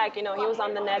Jared Jack, he was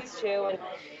on the Nets too, and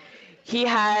he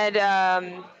had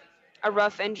a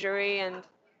rough injury, and,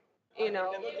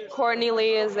 Courtney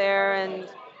Lee is there, and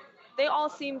they all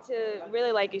seem to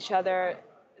really like each other.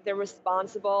 They're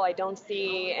responsible. I don't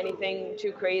see anything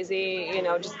too crazy,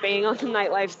 just being on the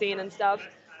nightlife scene and stuff.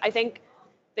 I think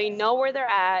they know where they're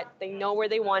at. They know where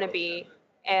they want to be.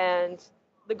 And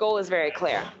the goal is very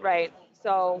clear, right?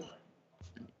 So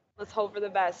let's hope for the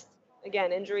best.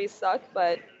 Again, injuries suck,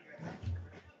 but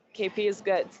KP is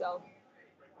good, so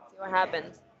see what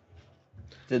happens.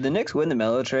 Did the Knicks win the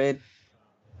Melo trade?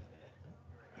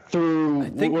 Through, I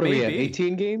think what are we at, maybe.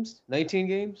 18 games? 19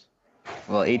 games?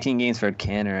 Well, 18 games for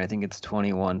Cantor. I think it's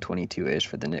 21, 22-ish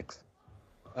for the Knicks.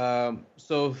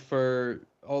 So for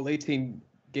all 18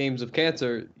 games of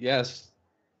Cantor, yes.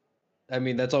 I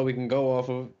mean, that's all we can go off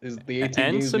of is the 18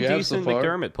 and games some we have so decent far.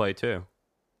 McDermott play too.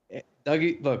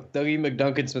 Dougie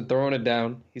McDuncan's been throwing it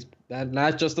down. He's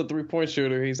not just a three-point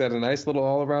shooter. He's had a nice little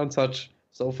all-around touch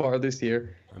so far this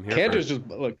year. Cantor's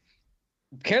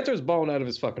balling out of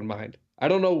his fucking mind. I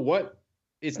don't know what.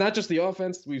 It's not just the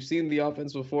offense. We've seen the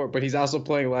offense before, but he's also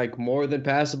playing like more than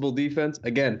passable defense.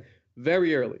 Again,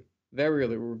 very early.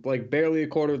 We're like barely a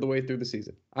quarter of the way through the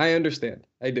season. I understand.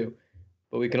 I do.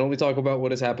 But we can only talk about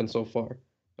what has happened so far.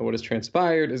 And what has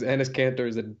transpired is Enes Kanter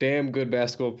is a damn good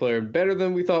basketball player, better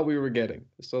than we thought we were getting.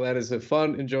 So that is a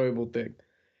fun, enjoyable thing.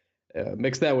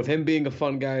 Mix that with him being a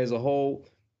fun guy as a whole.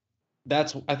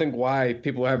 That's, I think, why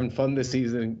people are having fun this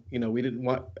season. We didn't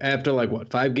want, after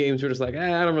 5 games, we're just like,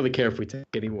 I don't really care if we take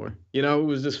anymore. It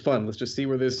was just fun. Let's just see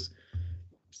where this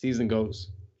season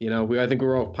goes. I think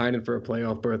we're all pining for a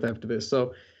playoff berth after this.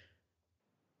 So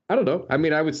I don't know. I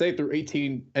mean, I would say through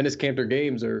 18 Ennis Cantor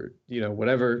games or,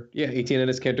 whatever. Yeah, 18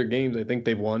 Ennis Cantor games, I think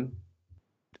they've won.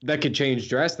 That could change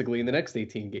drastically in the next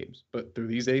 18 games. But through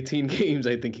these 18 games,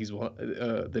 I think he's won.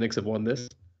 The Knicks have won this.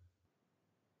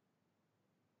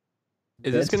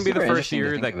 Is this going to be the first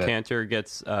year that Cantor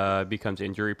becomes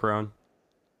injury prone?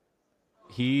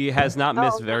 He has not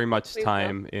missed very much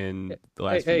time in the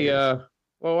last few years.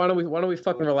 Well, why don't we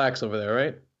fucking relax over there,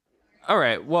 right? All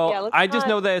right. Well, I just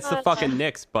know that it's the fucking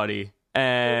Knicks, buddy.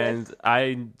 And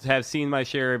I have seen my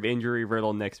share of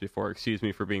injury-riddled Knicks before. Excuse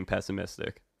me for being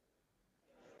pessimistic.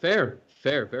 Fair,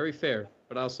 very fair.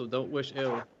 But also, don't wish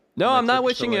ill. No, I'm not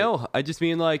wishing ill. I just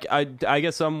mean, like, I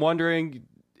guess I'm wondering,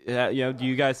 do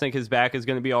you guys think his back is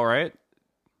going to be all right?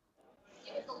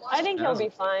 I think he'll be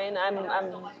fine.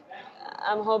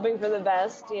 I'm hoping for the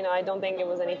best. I don't think it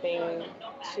was anything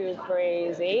too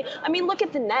crazy. I mean, look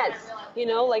at the Nets.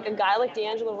 Like a guy like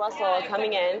D'Angelo Russell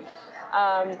coming in.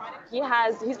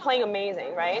 He's playing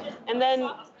amazing, right? And then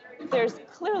there's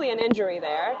clearly an injury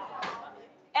there,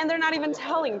 and they're not even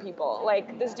telling people.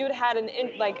 Like, this dude had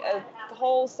a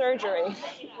whole surgery,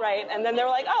 right? And then they were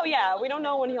like, oh yeah, we don't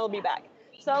know when he'll be back.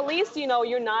 So at least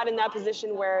you're not in that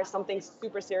position where something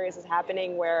super serious is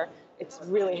happening, where it's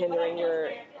really hindering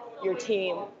your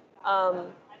team.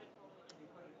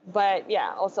 But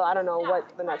yeah, also I don't know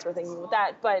what the Nets were thinking with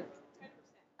that, but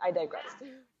I digress.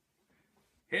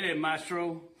 Hit it,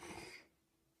 maestro.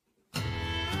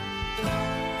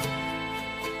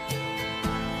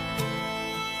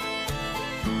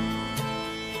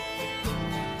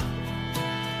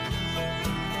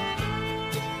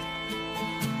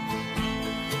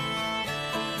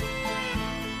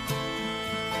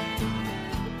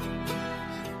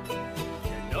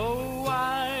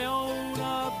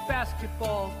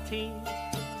 Basketball team.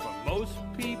 For most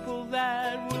people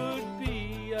that would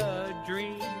be a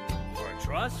dream. For a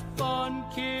trust fund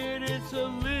kid, it's a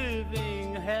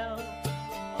living hell.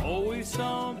 Always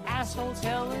some asshole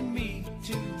telling me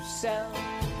to sell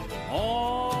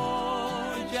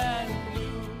orange and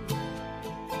blue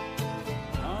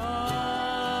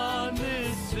on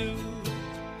this suit.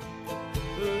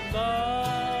 Good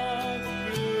luck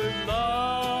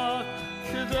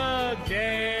to the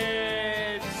game.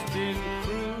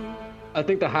 I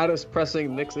think the hottest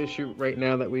pressing Knicks issue right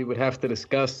now that we would have to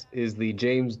discuss is the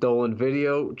James Dolan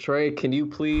video. Trey, can you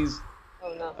please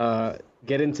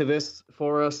get into this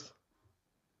for us?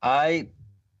 I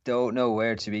don't know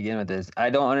where to begin with this. I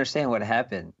don't understand what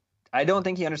happened. I don't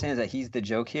think he understands that he's the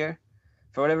joke here.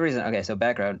 For whatever reason. Okay, so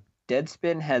background.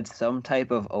 Deadspin had some type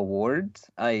of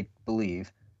awards, I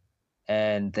believe,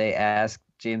 and they asked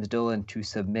James Dolan to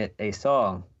submit a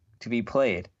song to be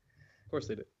played. Of course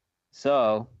they did.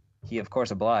 So he, of course,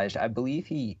 obliged. I believe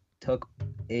he took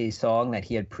a song that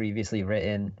he had previously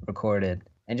written, recorded,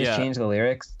 and just changed the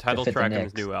lyrics. Title track on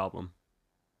his new album.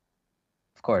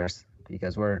 Of course,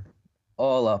 because we're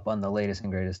all up on the latest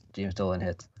and greatest James Dolan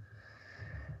hits.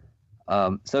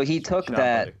 So he took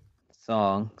that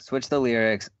song, switched the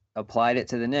lyrics, applied it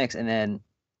to the Knicks, and then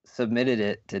submitted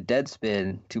it to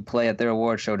Deadspin to play at their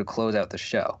award show to close out the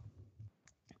show.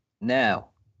 Now,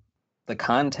 the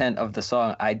content of the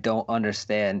song, I don't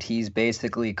understand. He's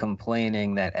basically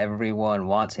complaining that everyone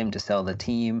wants him to sell the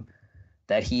team,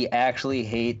 that he actually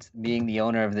hates being the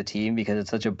owner of the team because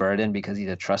it's such a burden because he's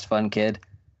a trust fund kid.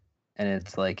 And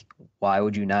it's like, why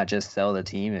would you not just sell the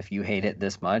team if you hate it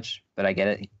this much? But I get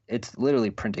it. It's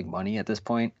literally printing money at this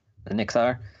point. The Knicks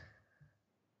are.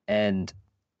 And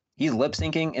he's lip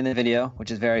syncing in the video, which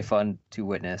is very fun to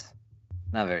witness.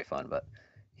 Not very fun, but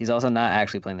he's also not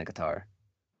actually playing the guitar.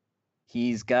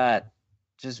 He's got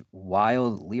just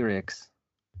wild lyrics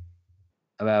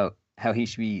about how he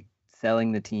should be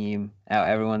selling the team, how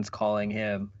everyone's calling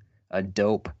him a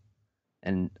dope,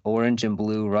 and orange and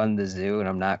blue run the zoo, and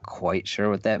I'm not quite sure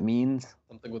what that means.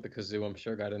 Something with the kazoo, I'm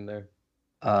sure, got in there.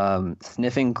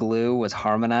 Sniffing glue was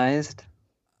harmonized.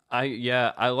 I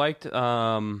liked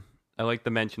the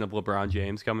mention of LeBron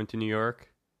James coming to New York.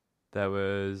 That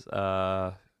was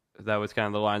kind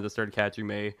of the lines that started catching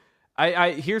me.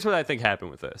 Here's what I think happened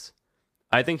with this.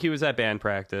 I think he was at band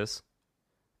practice,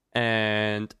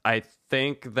 and I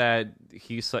think that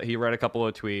he read a couple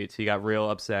of tweets. He got real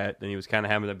upset, and he was kind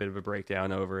of having a bit of a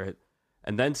breakdown over it.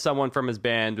 And then someone from his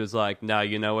band was like, "No,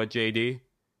 you know what, JD?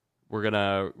 We're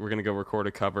gonna go record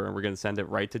a cover, and we're gonna send it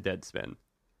right to Deadspin."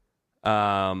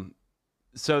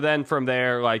 So then from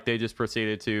there, like, they just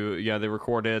proceeded to, they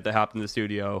recorded it, they hopped in the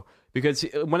studio. Because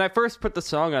when I first put the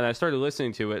song on, I started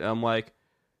listening to it, and I'm like,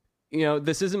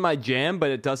 this isn't my jam,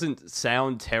 but it doesn't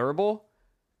sound terrible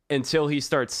until he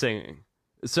starts singing.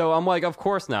 So I'm like, of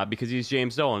course not, because he's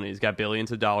James Dolan. He's got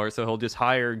billions of dollars, so he'll just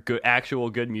hire actual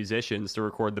good musicians to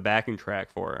record the backing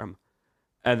track for him.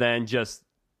 And then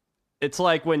it's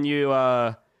like when you,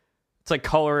 it's like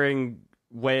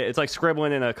it's like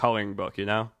scribbling in a coloring book, you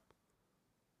know?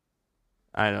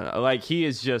 I don't know. Like, he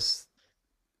is just,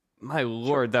 my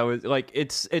Lord, that was, like,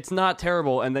 it's not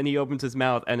terrible, and then he opens his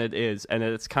mouth, and it is. And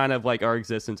it's kind of like our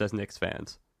existence as Knicks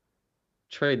fans.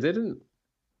 Trey,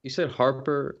 you said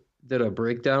Harper did a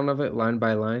breakdown of it line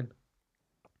by line?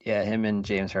 Yeah, him and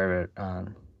James Herbert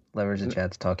on Leverage the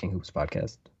Chat's Talking Hoops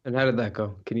podcast. And how did that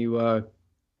go? Can you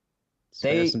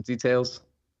spare some details?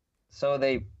 So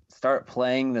they start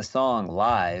playing the song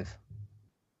live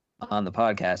on the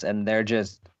podcast, and they're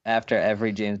just, after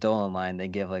every James Dolan line, they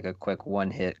give like a quick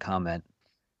one-hit comment.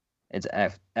 It's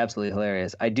absolutely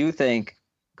hilarious. I do think,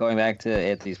 going back to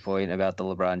Anthony's point about the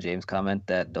LeBron James comment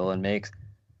that Dolan makes,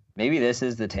 maybe this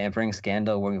is the tampering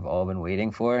scandal we've all been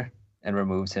waiting for and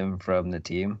removes him from the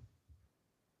team.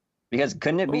 Because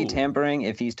couldn't it be tampering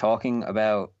if he's talking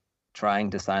about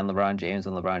trying to sign LeBron James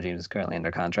when LeBron James is currently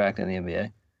under contract in the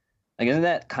NBA? Like, isn't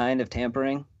that kind of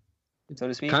tampering, so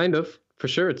to speak? Kind of. For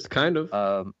sure, it's kind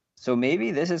of. So maybe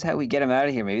this is how we get him out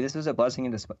of here. Men's was a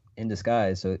blessing in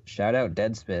disguise. So shout out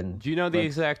Deadspin. Do you know the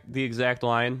exact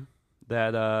line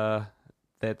that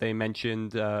they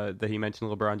mentioned, that he mentioned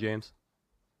LeBron James?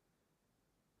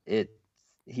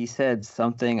 He said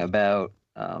something about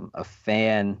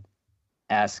fans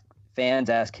ask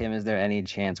him, is there any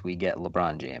chance we get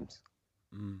LeBron James?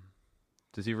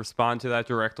 Does he respond to that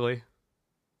directly?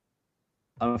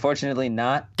 Unfortunately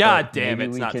not. God damn it,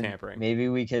 it's not tampering. Maybe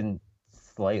we can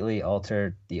slightly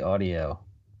alter the audio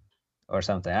or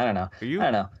something. I don't know. I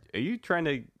don't know. Are you trying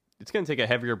to... It's going to take a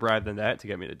heavier bribe than that to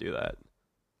get me to do that.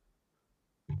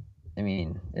 I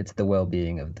mean, it's the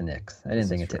well-being of the Knicks. I didn't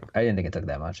think it took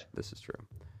that much. This is true.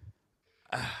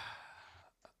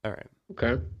 All right.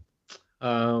 Okay.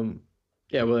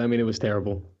 Yeah, well, I mean, it was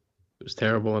terrible. It was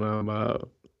terrible, and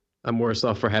I'm worse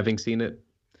off for having seen it.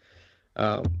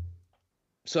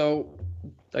 So,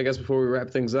 I guess before we wrap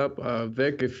things up,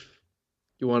 Vic, if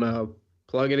you want to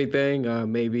plug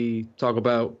anything, maybe talk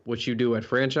about what you do at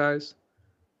Franchise.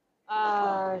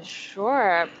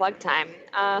 Sure. Plug time.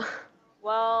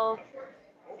 Well,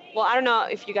 I don't know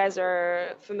if you guys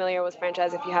are familiar with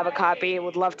Franchise. If you have a copy,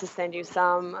 would love to send you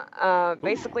some.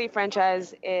 Basically,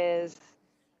 Franchise is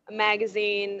a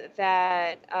magazine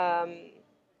that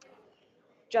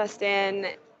Justin,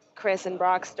 Chris, and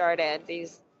Brock started.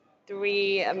 These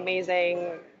 3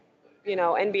 amazing,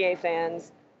 NBA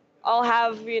fans all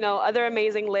have, other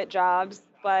amazing lit jobs,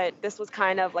 but this was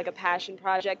kind of like a passion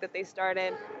project that they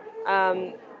started.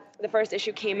 The first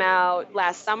issue came out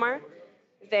last summer.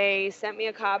 They sent me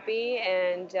a copy,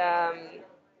 and,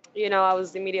 I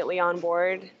was immediately on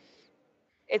board.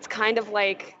 It's kind of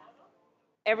like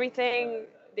everything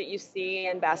that you see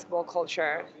in basketball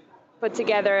culture put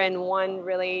together in one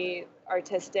really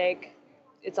artistic,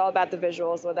 it's all about the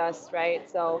visuals with us, right?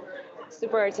 So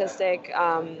super artistic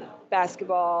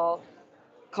basketball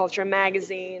culture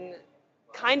magazine,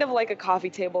 kind of like a coffee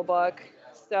table book.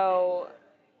 So,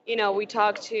 we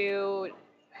talk to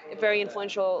very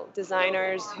influential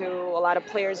designers who a lot of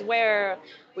players wear.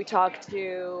 We talk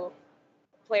to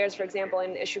players, for example,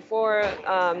 in issue 4,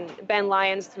 Ben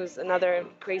Lyons, who's another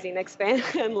crazy Knicks fan,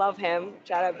 and love him.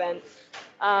 Shout out Ben.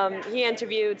 He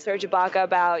interviewed Serge Ibaka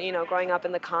about, growing up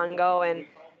in the Congo and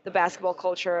the basketball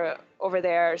culture over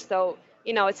there. So,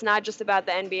 it's not just about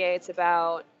the NBA. It's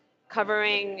about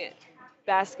covering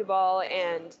basketball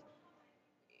and,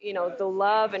 the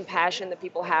love and passion that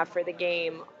people have for the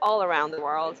game all around the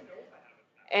world.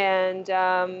 And,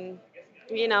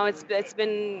 it's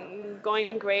been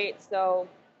going great. So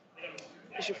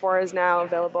issue 4 is now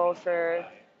available for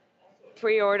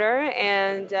pre-order,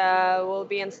 and we'll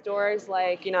be in stores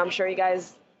like, I'm sure you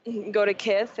guys go to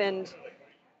Kith and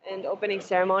opening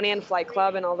ceremony and Flight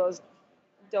Club and all those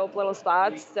dope little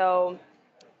spots. So,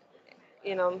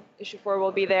 issue 4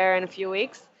 will be there in a few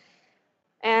weeks.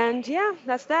 And yeah,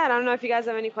 that's that. I don't know if you guys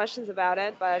have any questions about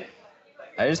it, but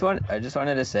I just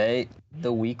wanted to say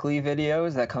the weekly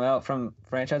videos that come out from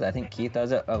Franchise. I think Keith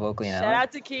does it locally now. Shout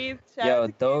out to Keith.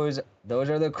 Those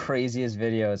are the craziest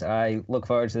videos. I look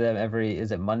forward to them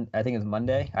I think it's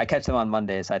Monday. I catch them on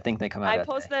Mondays. I think they come out.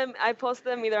 I post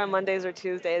them either on Mondays or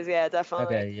Tuesdays. Yeah,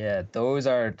 definitely. Okay, yeah, those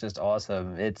are just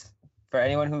awesome. It's for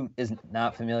anyone who is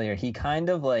not familiar. He kind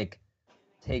of like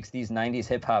takes these 90s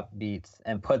hip hop beats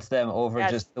and puts them over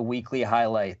just the weekly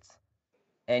highlights,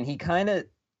 and he kind of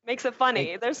makes it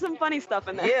funny. There's some funny stuff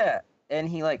in there. Yeah, and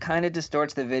he like kind of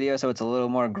distorts the video so it's a little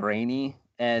more grainy,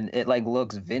 and it like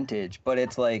looks vintage, but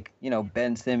it's like, you know,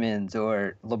 Ben Simmons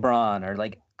or LeBron or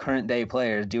like current day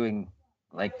players doing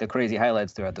like the crazy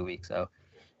highlights throughout the week. So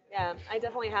Yeah, I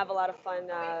definitely have a lot of fun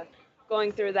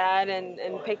going through that and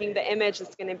picking the image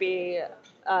that's going to be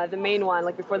the main one,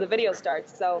 like before the video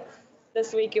starts. So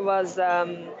this week it was,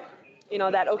 you know,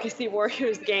 that OKC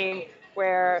Warriors game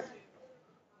where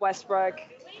Westbrook,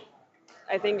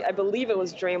 I believe it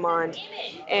was Draymond,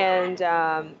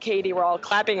 and Katie were all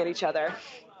clapping at each other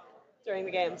during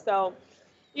the game. So,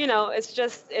 you know,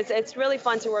 it's really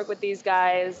fun to work with these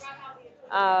guys.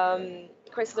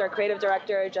 Chris is our creative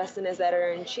director. Justin is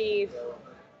editor-in-chief.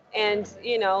 And,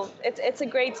 you know, it's a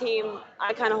great team.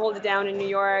 I kind of hold it down in New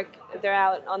York. They're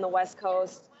out on the West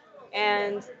Coast.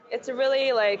 And it's a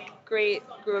really, like, great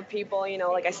group of people. You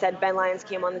know, like I said, Ben Lyons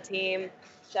came on the team.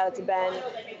 Shout out to Ben.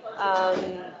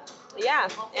 Yeah,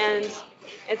 and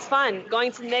it's fun.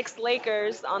 Going to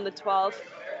Knicks-Lakers on the 12th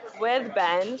with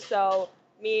Ben. So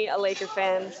me, a Laker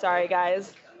fan, sorry,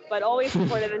 guys. But always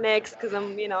supported the Knicks because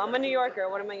I'm a New Yorker.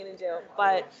 What am I going to do?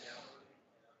 But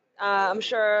I'm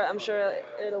sure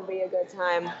it'll be a good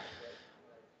time.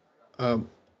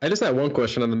 I just had one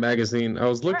question on the magazine. I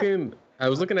was looking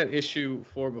at issue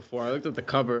 4 before. I looked at the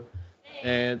cover,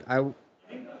 and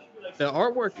the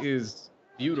artwork is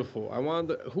beautiful.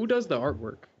 Who does the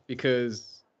artwork?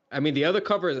 Because I mean, the other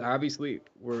covers obviously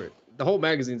the whole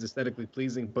magazine's aesthetically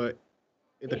pleasing, but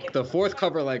the fourth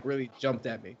cover like really jumped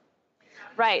at me.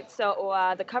 Right.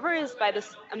 So the cover is by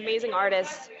this amazing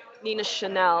artist, Nina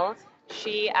Chanel.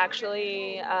 She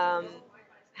actually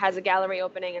has a gallery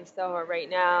opening in Soho right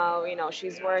now. You know,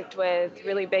 she's worked with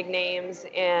really big names,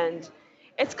 and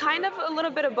it's kind of a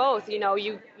little bit of both. You know,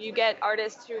 you get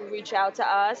artists who reach out to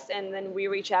us, and then we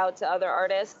reach out to other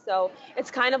artists. So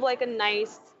it's kind of like a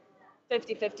nice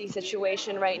 50-50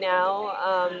 situation right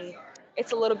now.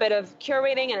 It's a little bit of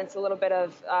curating, and it's a little bit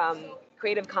of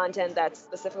creative content that's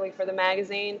specifically for the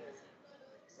magazine.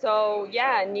 So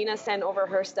yeah, Nina sent over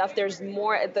her stuff. There's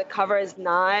more. The cover is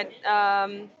not,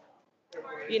 the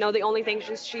only thing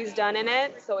she's done in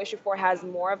it. So issue 4 has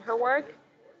more of her work,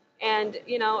 and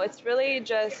it's really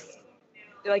just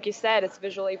like you said, it's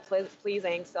visually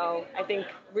pleasing. So I think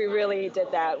we really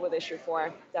did that with issue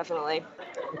 4, definitely.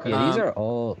 Yeah, these are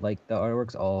all like the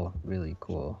artwork's all really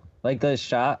cool. Like the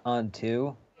shot on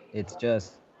 2, it's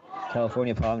just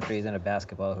California palm trees and a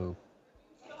basketball hoop.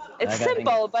 It's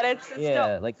simple, but it's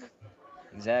yeah, dope. like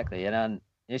exactly. And on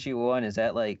issue 1, is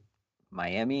that like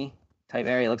Miami type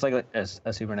area? It looks like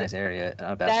a super nice area.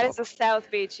 That is a South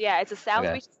Beach. Yeah, it's a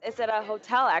South Beach. It's at a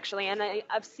hotel actually, and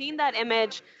I've seen that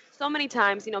image so many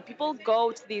times. People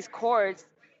go to these courts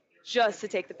just to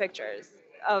take the pictures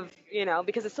of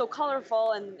because it's so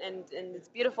colorful and it's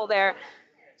beautiful there.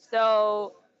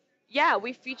 So yeah,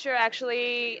 we feature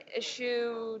actually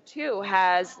issue 2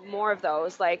 has more of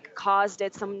those. Like Cause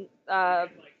did some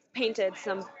painted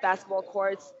some basketball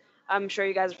courts. I'm sure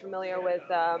you guys are familiar with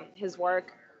his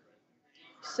work.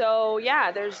 So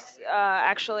yeah, there's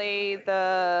actually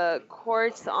the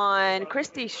courts on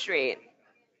Christie Street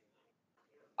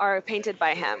are painted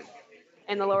by him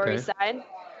in the Lower East Side.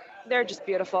 They're just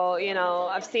beautiful.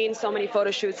 I've seen so many photo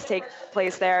shoots take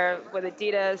place there with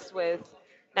Adidas, with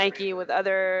Nike, with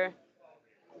other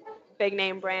big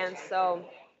name brands. So,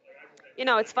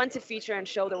 it's fun to feature and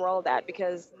show the world that,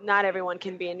 because not everyone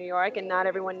can be in New York and not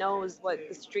everyone knows what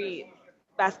the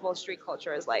basketball street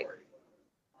culture is like.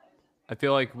 I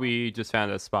feel like we just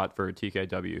found a spot for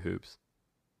TKW hoops.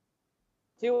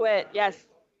 Do it. Yes.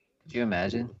 Could you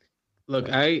imagine? Look,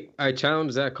 I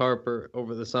challenged Zach Harper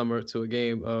over the summer to a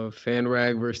game of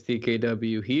FanRag versus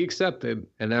TKW. He accepted,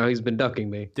 and now he's been ducking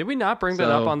me. Did we not bring that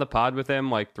up on the pod with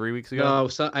him like 3 weeks ago? No,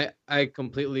 so I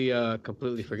completely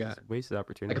forgot. Wasted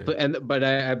opportunity. But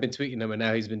I've been tweeting him, and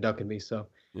now he's been ducking me. So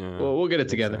we'll get it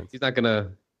together. Sense. He's not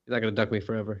gonna duck me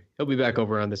forever. He'll be back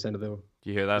over on this end of the. Do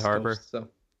you hear that, Harper? Coast, so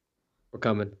we're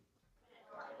coming.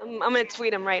 I'm gonna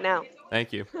tweet him right now.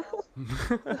 Thank you.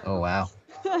 Oh wow.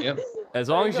 Yep. As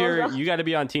long as you got to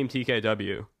be on Team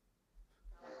TKW.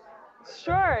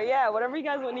 Sure, yeah, whatever you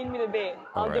guys would need me to be,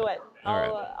 I'll do it.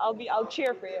 I'll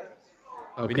cheer for you.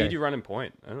 Okay. We need you running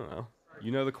point. I don't know.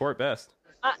 You know the court best.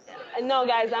 No,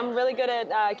 guys, I'm really good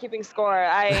at keeping score.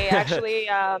 I actually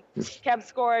kept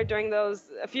score during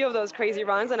a few of those crazy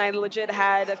runs, and I legit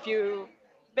had a few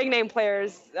big name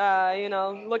players,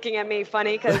 looking at me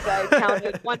funny because I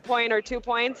counted 1 point or 2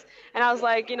 points, and I was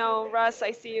like, Russ,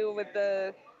 I see you with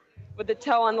the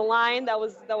toe on the line. That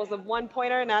was a 1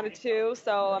 pointer, not a 2,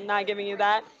 so I'm not giving you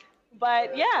that.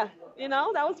 But yeah,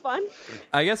 that was fun.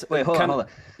 I guess. Wait, hold on.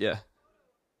 Yeah.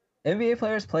 NBA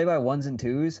players play by 1s and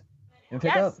 2s in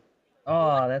pickup? Yes.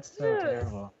 Oh, that's so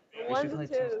terrible. Ones and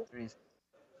twos. Threes.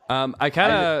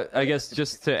 I guess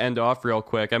just to end off real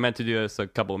quick, I meant to do this a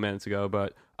couple of minutes ago,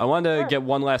 but I wanted to get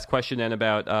one last question in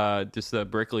about just the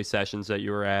Brickley sessions that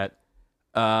you were at.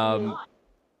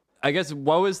 I guess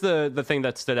what was the thing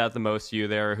that stood out the most to you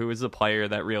there? Who was the player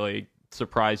that really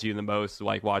surprised you the most,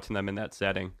 like watching them in that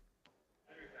setting?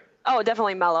 Oh,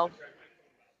 definitely Melo.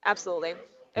 Absolutely.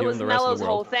 It was Melo's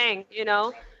whole thing, you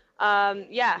know?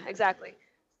 Yeah, exactly.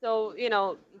 So, you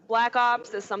know, Black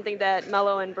Ops is something that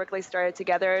Melo and Brickley started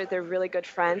together. They're really good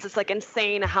friends. It's like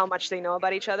insane how much they know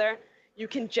about each other. You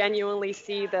can genuinely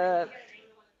see the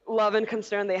love and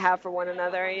concern they have for one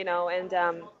another, you know, and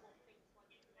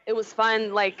it was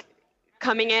fun, like,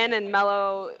 coming in and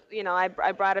Melo, you know, I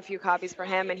brought a few copies for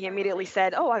him and he immediately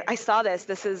said, oh, I saw this.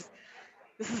 This is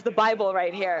the Bible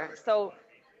right here. So,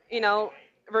 you know,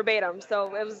 verbatim.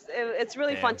 So it's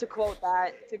really fun to quote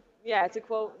that, to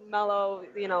quote Melo,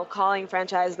 you know, calling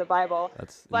franchise the Bible.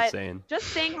 That's but insane. Just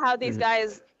seeing how these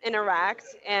guys interact,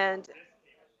 and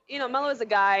you know, Melo is a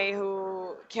guy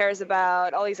who cares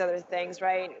about all these other things,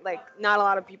 right? Like, not a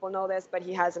lot of people know this, but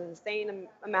he has an insane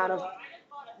amount of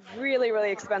really,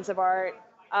 really expensive art.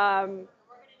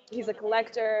 He's a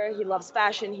collector. He loves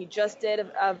fashion. He just did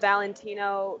a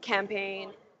Valentino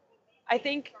campaign. I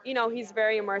think, you know, he's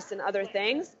very immersed in other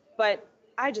things, but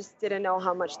I just didn't know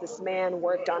how much this man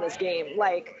worked on his game.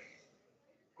 Like,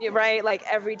 right? Like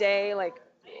every day, like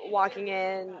walking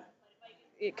in,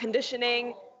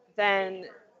 conditioning, then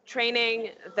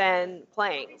training, then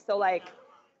playing. So like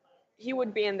he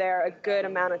would be in there a good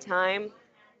amount of time,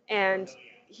 and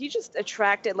he just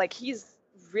attracted, like, he's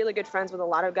really good friends with a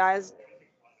lot of guys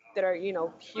that are, you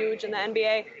know, huge in the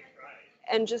NBA,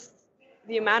 and just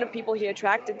the amount of people he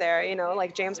attracted there, you know,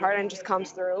 like James Harden just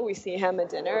comes through, we see him at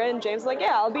dinner, and James is like,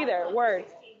 yeah, I'll be there, word.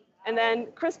 And then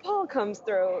Chris Paul comes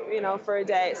through, you know, for a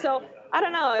day. So I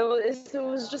don't know, it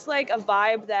was just like a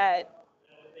vibe that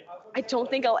I don't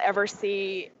think I'll ever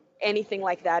see anything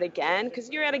like that again, because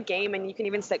you're at a game and you can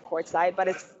even sit courtside, but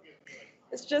it's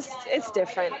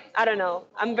different. I don't know.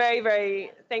 I'm very,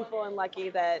 very thankful and lucky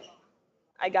that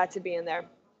I got to be in there.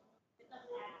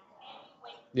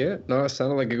 Yeah, no, it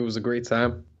sounded like it was a great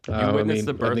time. You witnessed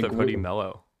the birth of Hoodie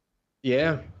Melo.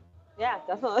 Yeah. Yeah,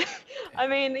 definitely. I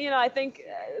mean, you know, I think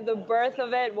the birth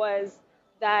of it was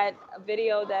that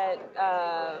video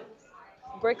that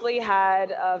Brickley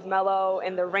had of Melo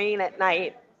in the rain at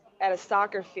night at a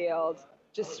soccer field,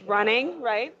 just running,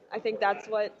 right? I think that's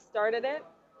what started it,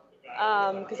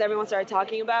 because everyone started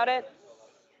talking about it.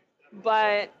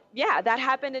 But yeah, that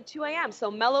happened at 2 a.m.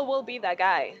 So Melo will be that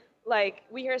guy. Like,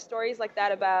 we hear stories like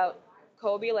that about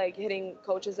Kobe, like hitting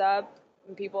coaches up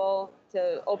and people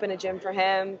to open a gym for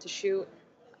him to shoot.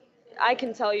 I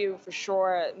can tell you for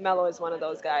sure Melo is one of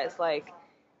those guys. Like,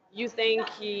 you think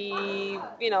he,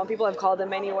 you know, people have called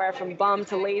him anywhere from bum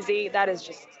to lazy. That is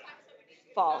just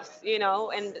false, you know,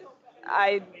 and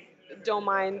I don't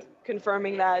mind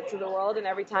confirming that to the world. And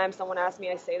every time someone asks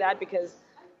me, I say that, because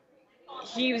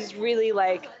he's really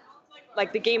like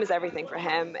the game is everything for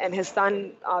him, and his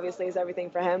son obviously is everything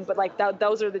for him, but like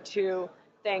those are the two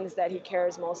things that he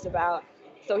cares most about.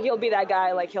 So he'll be that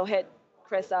guy, like he'll hit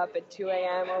Chris up at 2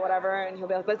 a.m. or whatever, and he'll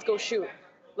be like, let's go shoot,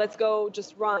 let's go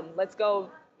just run, let's go,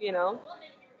 you know.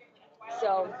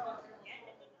 So,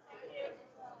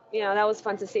 you know, that was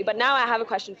fun to see. But now I have a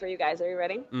question for you guys. Are you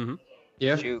ready? Mm-hmm.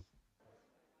 Yeah. Shoot.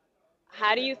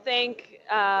 How do you think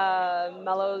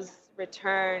Melo's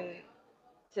return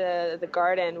to the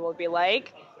Garden will be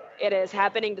like? It is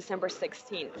happening December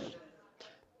 16th.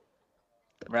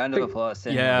 Round of applause.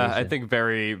 Yeah, I think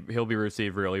he'll be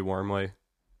received really warmly.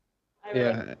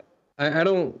 Yeah, I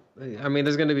don't. I mean,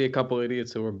 there's going to be a couple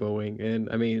idiots who are booing, and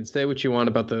I mean, say what you want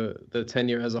about the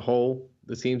tenure as a whole,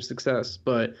 the team's success,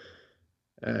 but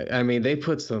I mean, they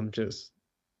put some just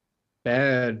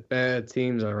bad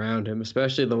teams around him,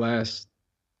 especially the last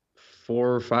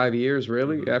 4 or 5 years.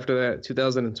 Really, Mm-hmm. after that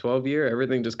 2012 year,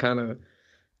 everything just kind of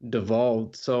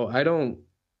devolved. So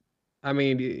I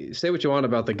mean, say what you want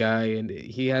about the guy, and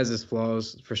he has his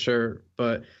flaws for sure,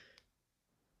 but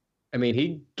I mean,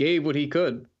 he gave what he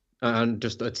could on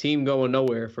just a team going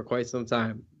nowhere for quite some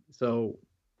time. So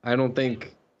I don't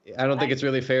think it's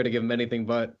really fair to give him anything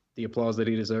but the applause that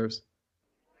he deserves.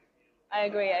 I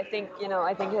agree. I think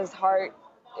his heart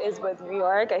is with New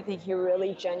York. I think he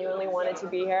really genuinely wanted to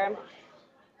be here.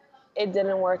 It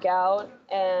didn't work out,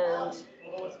 and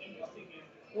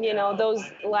you know,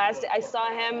 I saw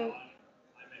him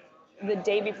the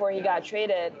day before he got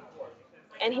traded,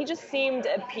 and he just seemed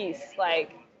at peace.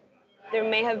 Like, there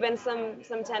may have been some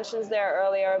tensions there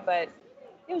earlier, but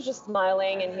he was just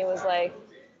smiling, and he was like,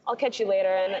 I'll catch you later.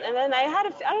 And then I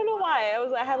don't know why,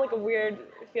 I had like a weird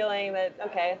feeling that,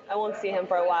 okay, I won't see him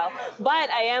for a while. But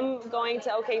I am going to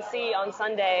OKC on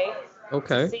Sunday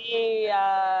to see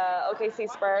OKC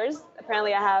Spurs.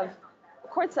 Apparently I have a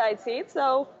courtside seat,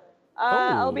 so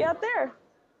I'll be out there.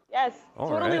 Yes,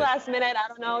 totally last minute. I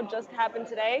don't know, just happened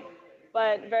today.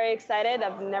 But very excited.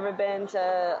 I've never been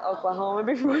to Oklahoma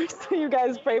before, so you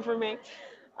guys pray for me.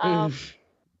 I've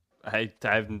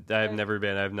never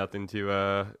been. I have nothing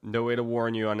to no way to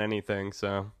warn you on anything.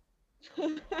 So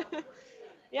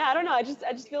yeah, I don't know. I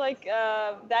just feel like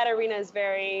that arena is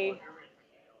very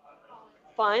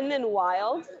fun and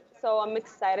wild. So I'm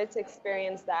excited to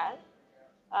experience that.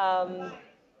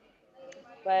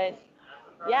 But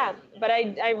yeah, but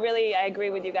I agree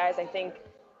with you guys. I think,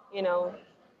 you know,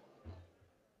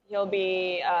 he'll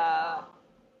be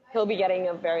getting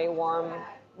a very warm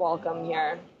welcome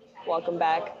here. Welcome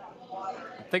back.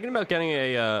 Thinking about getting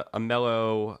a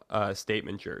Melo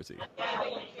statement jersey.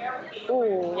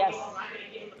 Ooh, yes.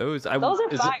 Those are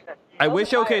fire. I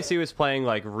wish OKC was playing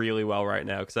like really well right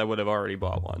now because I would have already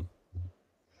bought one.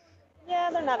 Yeah,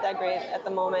 they're not that great at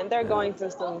the moment. They're going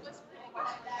through some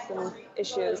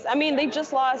issues. I mean, they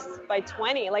just lost by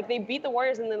 20. Like, they beat the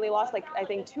Warriors and then they lost like I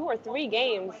think 2 or 3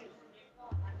 games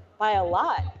by a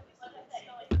lot.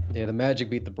 Yeah, the Magic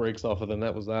beat the brakes off of them.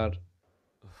 That was odd.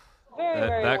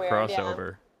 Very that weird,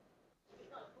 crossover.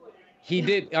 Yeah. He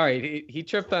did. All right, he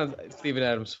tripped on Steven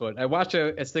Adams' foot. I watched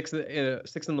it at 6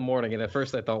 in the morning, and at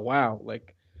first I thought, wow,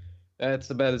 like that's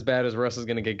about as bad as Russ is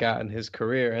gonna get in his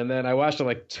career. And then I watched it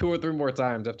like 2 or 3 more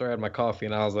times after I had my coffee,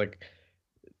 and I was like,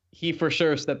 he for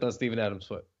sure stepped on Steven Adams'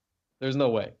 foot. There's no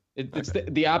way. It's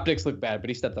the optics look bad, but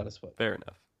he stepped on his foot. Fair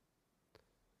enough.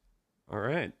 All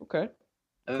right. Okay.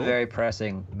 A very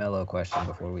pressing Melo question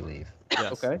before we leave.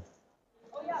 Yes. Okay.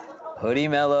 Hoodie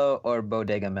Melo or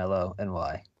Bodega Melo, and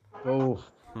why? Oh.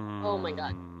 Oh my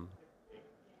God.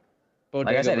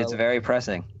 Like I said, it's very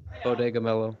pressing. Bodega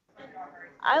Melo.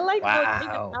 I like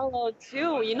Bodega Melo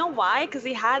too. You know why? Because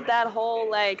he had that whole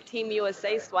like Team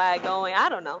USA swag going. I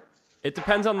don't know. It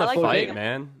depends on the fight, Bodega.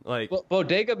 man. Like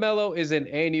Bodega Melo is an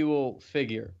annual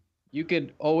figure. You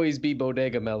could always be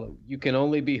Bodega Melo. You can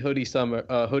only be Hoodie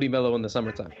Melo in the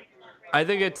summertime. I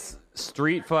think it's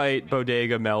street fight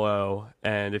Bodega Melo,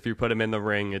 and if you put him in the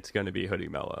ring, it's going to be Hoodie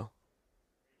Melo.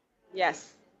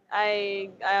 Yes, I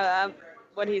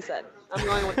what he said. I'm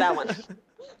going with that one.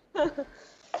 All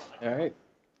right.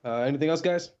 Anything else,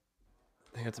 guys?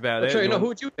 I think that's about it. Sure. No, who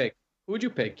would you pick? Who would you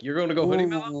pick? You're going to go Hoodie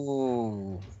Melo?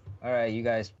 Ooh. All right, you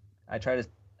guys. I try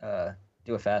to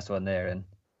do a fast one there and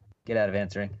get out of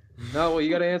answering. No, well, you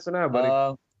got to answer now, buddy.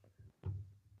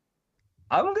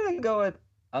 I'm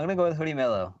gonna go with Hoodie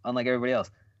Melo. Unlike everybody else,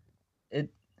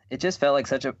 it just felt like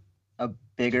such a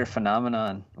bigger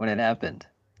phenomenon when it happened.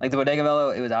 Like the Bodega Melo,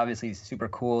 it was obviously super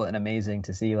cool and amazing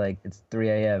to see. Like it's 3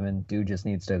 a.m. and dude just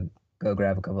needs to go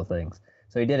grab a couple things,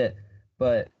 so he did it.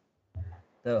 But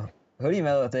the Hoodie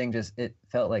Melo thing it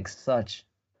felt like such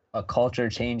a culture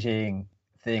changing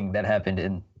thing that happened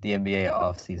in the NBA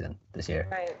off season this year.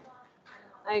 Right.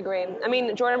 I agree. I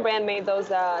mean, Jordan Brand made those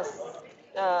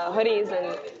hoodies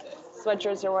and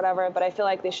sweatshirts or whatever, but I feel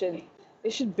like they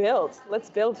should build. Let's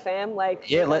build, fam. Like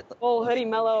whole Hoodie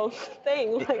Melo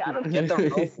thing. Like I don't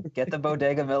know. Get the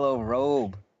Bodega Melo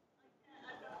robe.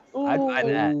 Ooh. I'd buy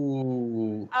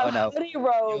that. Hoodie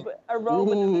robe. A robe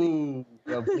with a hoodie.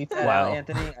 Yo, bleep that out,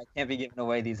 Anthony. I can't be giving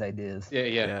away these ideas.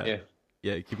 Yeah.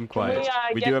 Yeah, keep them quiet.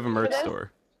 We do have a merch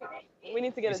store. We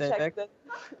need to get a check.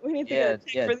 We need to get a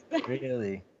check for this.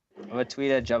 Really. I'm gonna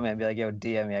tweet at Jumpman and be like, "Yo,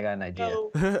 DM me. I got an idea."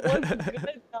 What's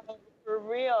good though, for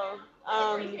real?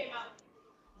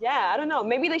 Yeah, I don't know.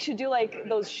 Maybe they should do like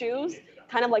those shoes,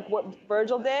 kind of like what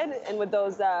Virgil did, and with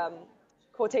those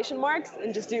quotation marks,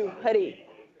 and just do hoodie.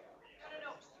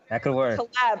 That could work.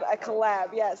 A collab,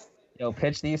 yes. Yo,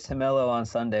 pitch these to Melo on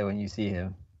Sunday when you see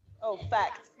him. Oh,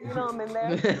 facts. You know I'm in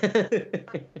there.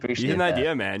 He's an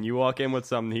idea, man. You walk in with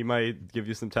something, he might give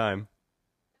you some time.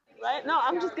 Right? No,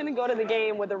 I'm just going to go to the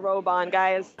game with a robe on,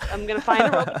 guys. I'm going to find a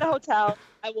robe at the hotel.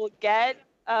 I will get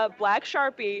a black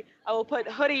Sharpie. I will put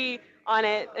hoodie on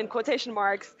it in quotation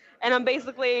marks. And I'm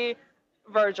basically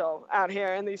Virgil out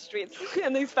here in these streets,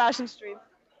 in these fashion streets.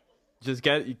 Just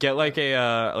get like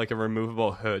a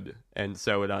removable hood and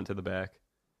sew it onto the back.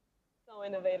 So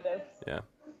innovative. Yeah.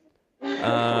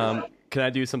 Can I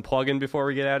do some plug-in before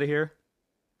we get out of here?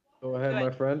 Go ahead, my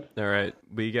friend. All right.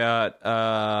 We got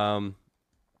some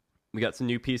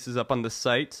new pieces up on the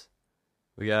site.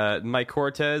 We got Mike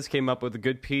Cortez came up with a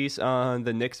good piece on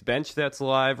the Knicks bench that's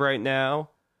live right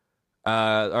now.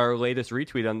 Our latest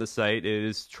retweet on the site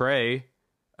is Trey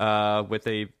with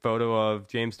a photo of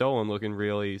James Dolan looking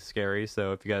really scary.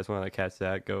 So if you guys want to catch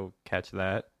that, go catch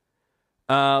that.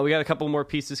 We got a couple more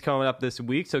pieces coming up this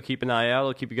week, so keep an eye out.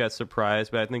 I'll keep you guys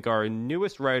surprised. But I think our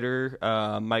newest writer,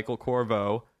 Michael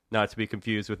Corvo, not to be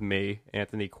confused with me,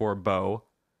 Anthony Corbeau,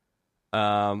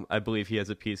 I believe he has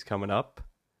a piece coming up.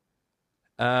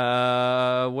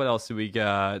 What else do we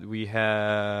got? We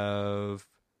got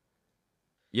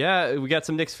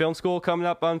some Knicks Film School coming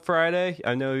up on Friday.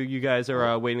 I know you guys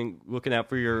are looking out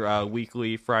for your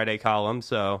weekly Friday column.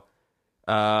 So,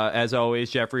 as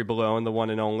always, Jeffrey Ballone, the one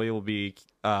and only, will be,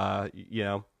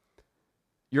 your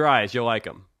eyes. You'll like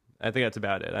them. I think that's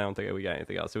about it. I don't think we got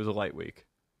anything else. It was a light week.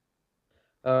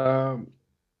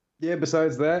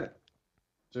 Besides that,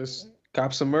 just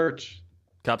cop some merch.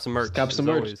 Cop some merch.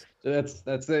 Always.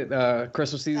 That's it.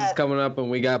 Christmas season's coming up, and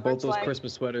we got both those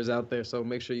Christmas sweaters out there. So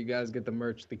make sure you guys get the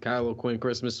merch: the Kylo Quinn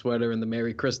Christmas sweater and the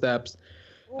Merry Kristaps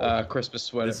Christmas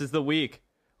sweater. This is the week.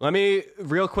 Let me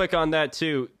real quick on that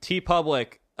too.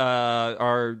 TeePublic,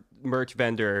 our merch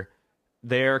vendor,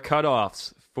 their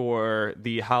cutoffs for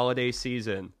the holiday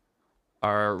season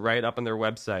are right up on their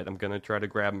website. I'm gonna try to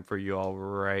grab them for you all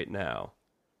right now.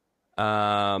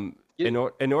 In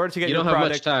order to get your product, have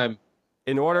much time.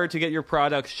 In order to get your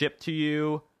product shipped to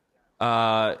you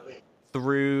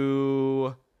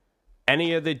through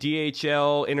any of the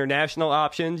DHL international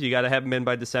options, you got to have them in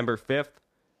by December 5th.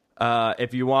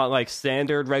 If you want like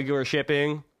standard regular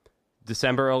shipping,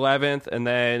 December 11th, and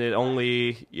then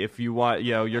if you want,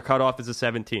 your cutoff is the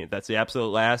 17th. That's the absolute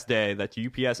last day that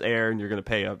UPS air, and you're going to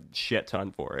pay a shit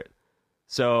ton for it.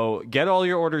 So get all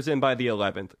your orders in by the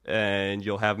 11th, and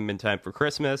you'll have them in time for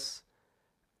Christmas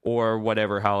or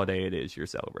whatever holiday it is you're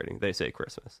celebrating. They say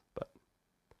Christmas, but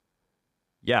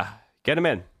yeah, get them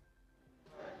in.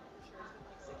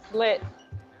 Lit.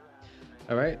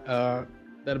 All right.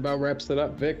 That about wraps it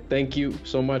up. Vic, thank you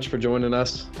so much for joining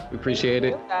us. We appreciate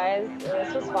it. Guys,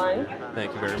 this was fun.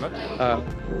 Thank you very much. All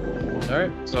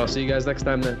right. So I'll see you guys next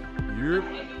time then. Yep.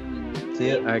 See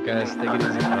ya. All right, guys. Take it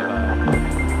easy.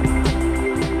 Bye-bye.